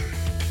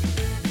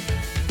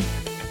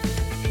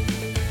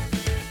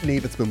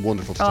 Niamh, it's been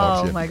wonderful to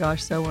talk to you. Oh my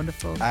gosh, so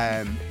wonderful.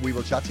 We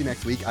will chat to you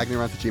next week.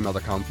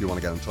 agneyaround@gmail.com if you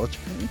want to get in touch.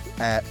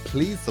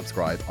 Please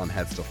subscribe on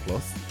Headstuff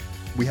Plus.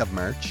 We have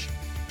merch.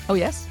 Oh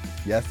yes?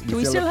 Yes. Do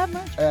we still have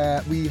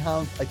merch? We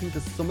have, I think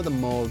there's some of the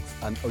mugs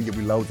and, we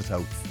loads of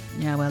totes.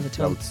 Yeah, well, the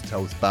totes.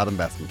 Totes. Bad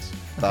investment.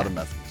 Bad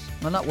investment.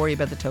 Well, not worry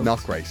about the totes.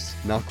 Not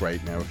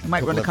great now. We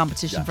might run a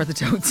competition for the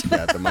totes.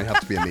 Yeah, there might have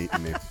to be a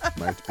meeting.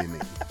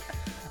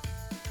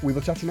 We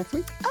will chat to you next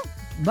week. Oh,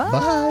 bye.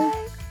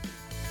 Bye.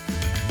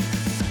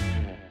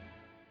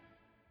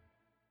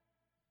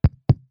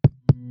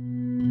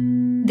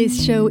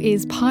 This show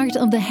is part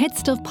of the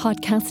Headstuff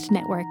Podcast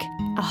Network,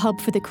 a hub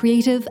for the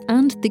creative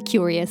and the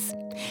curious.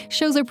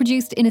 Shows are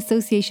produced in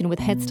association with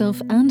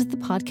Headstuff and the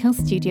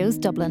Podcast Studios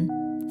Dublin.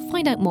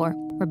 Find out more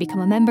or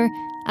become a member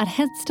at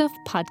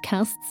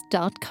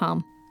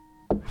headstuffpodcasts.com.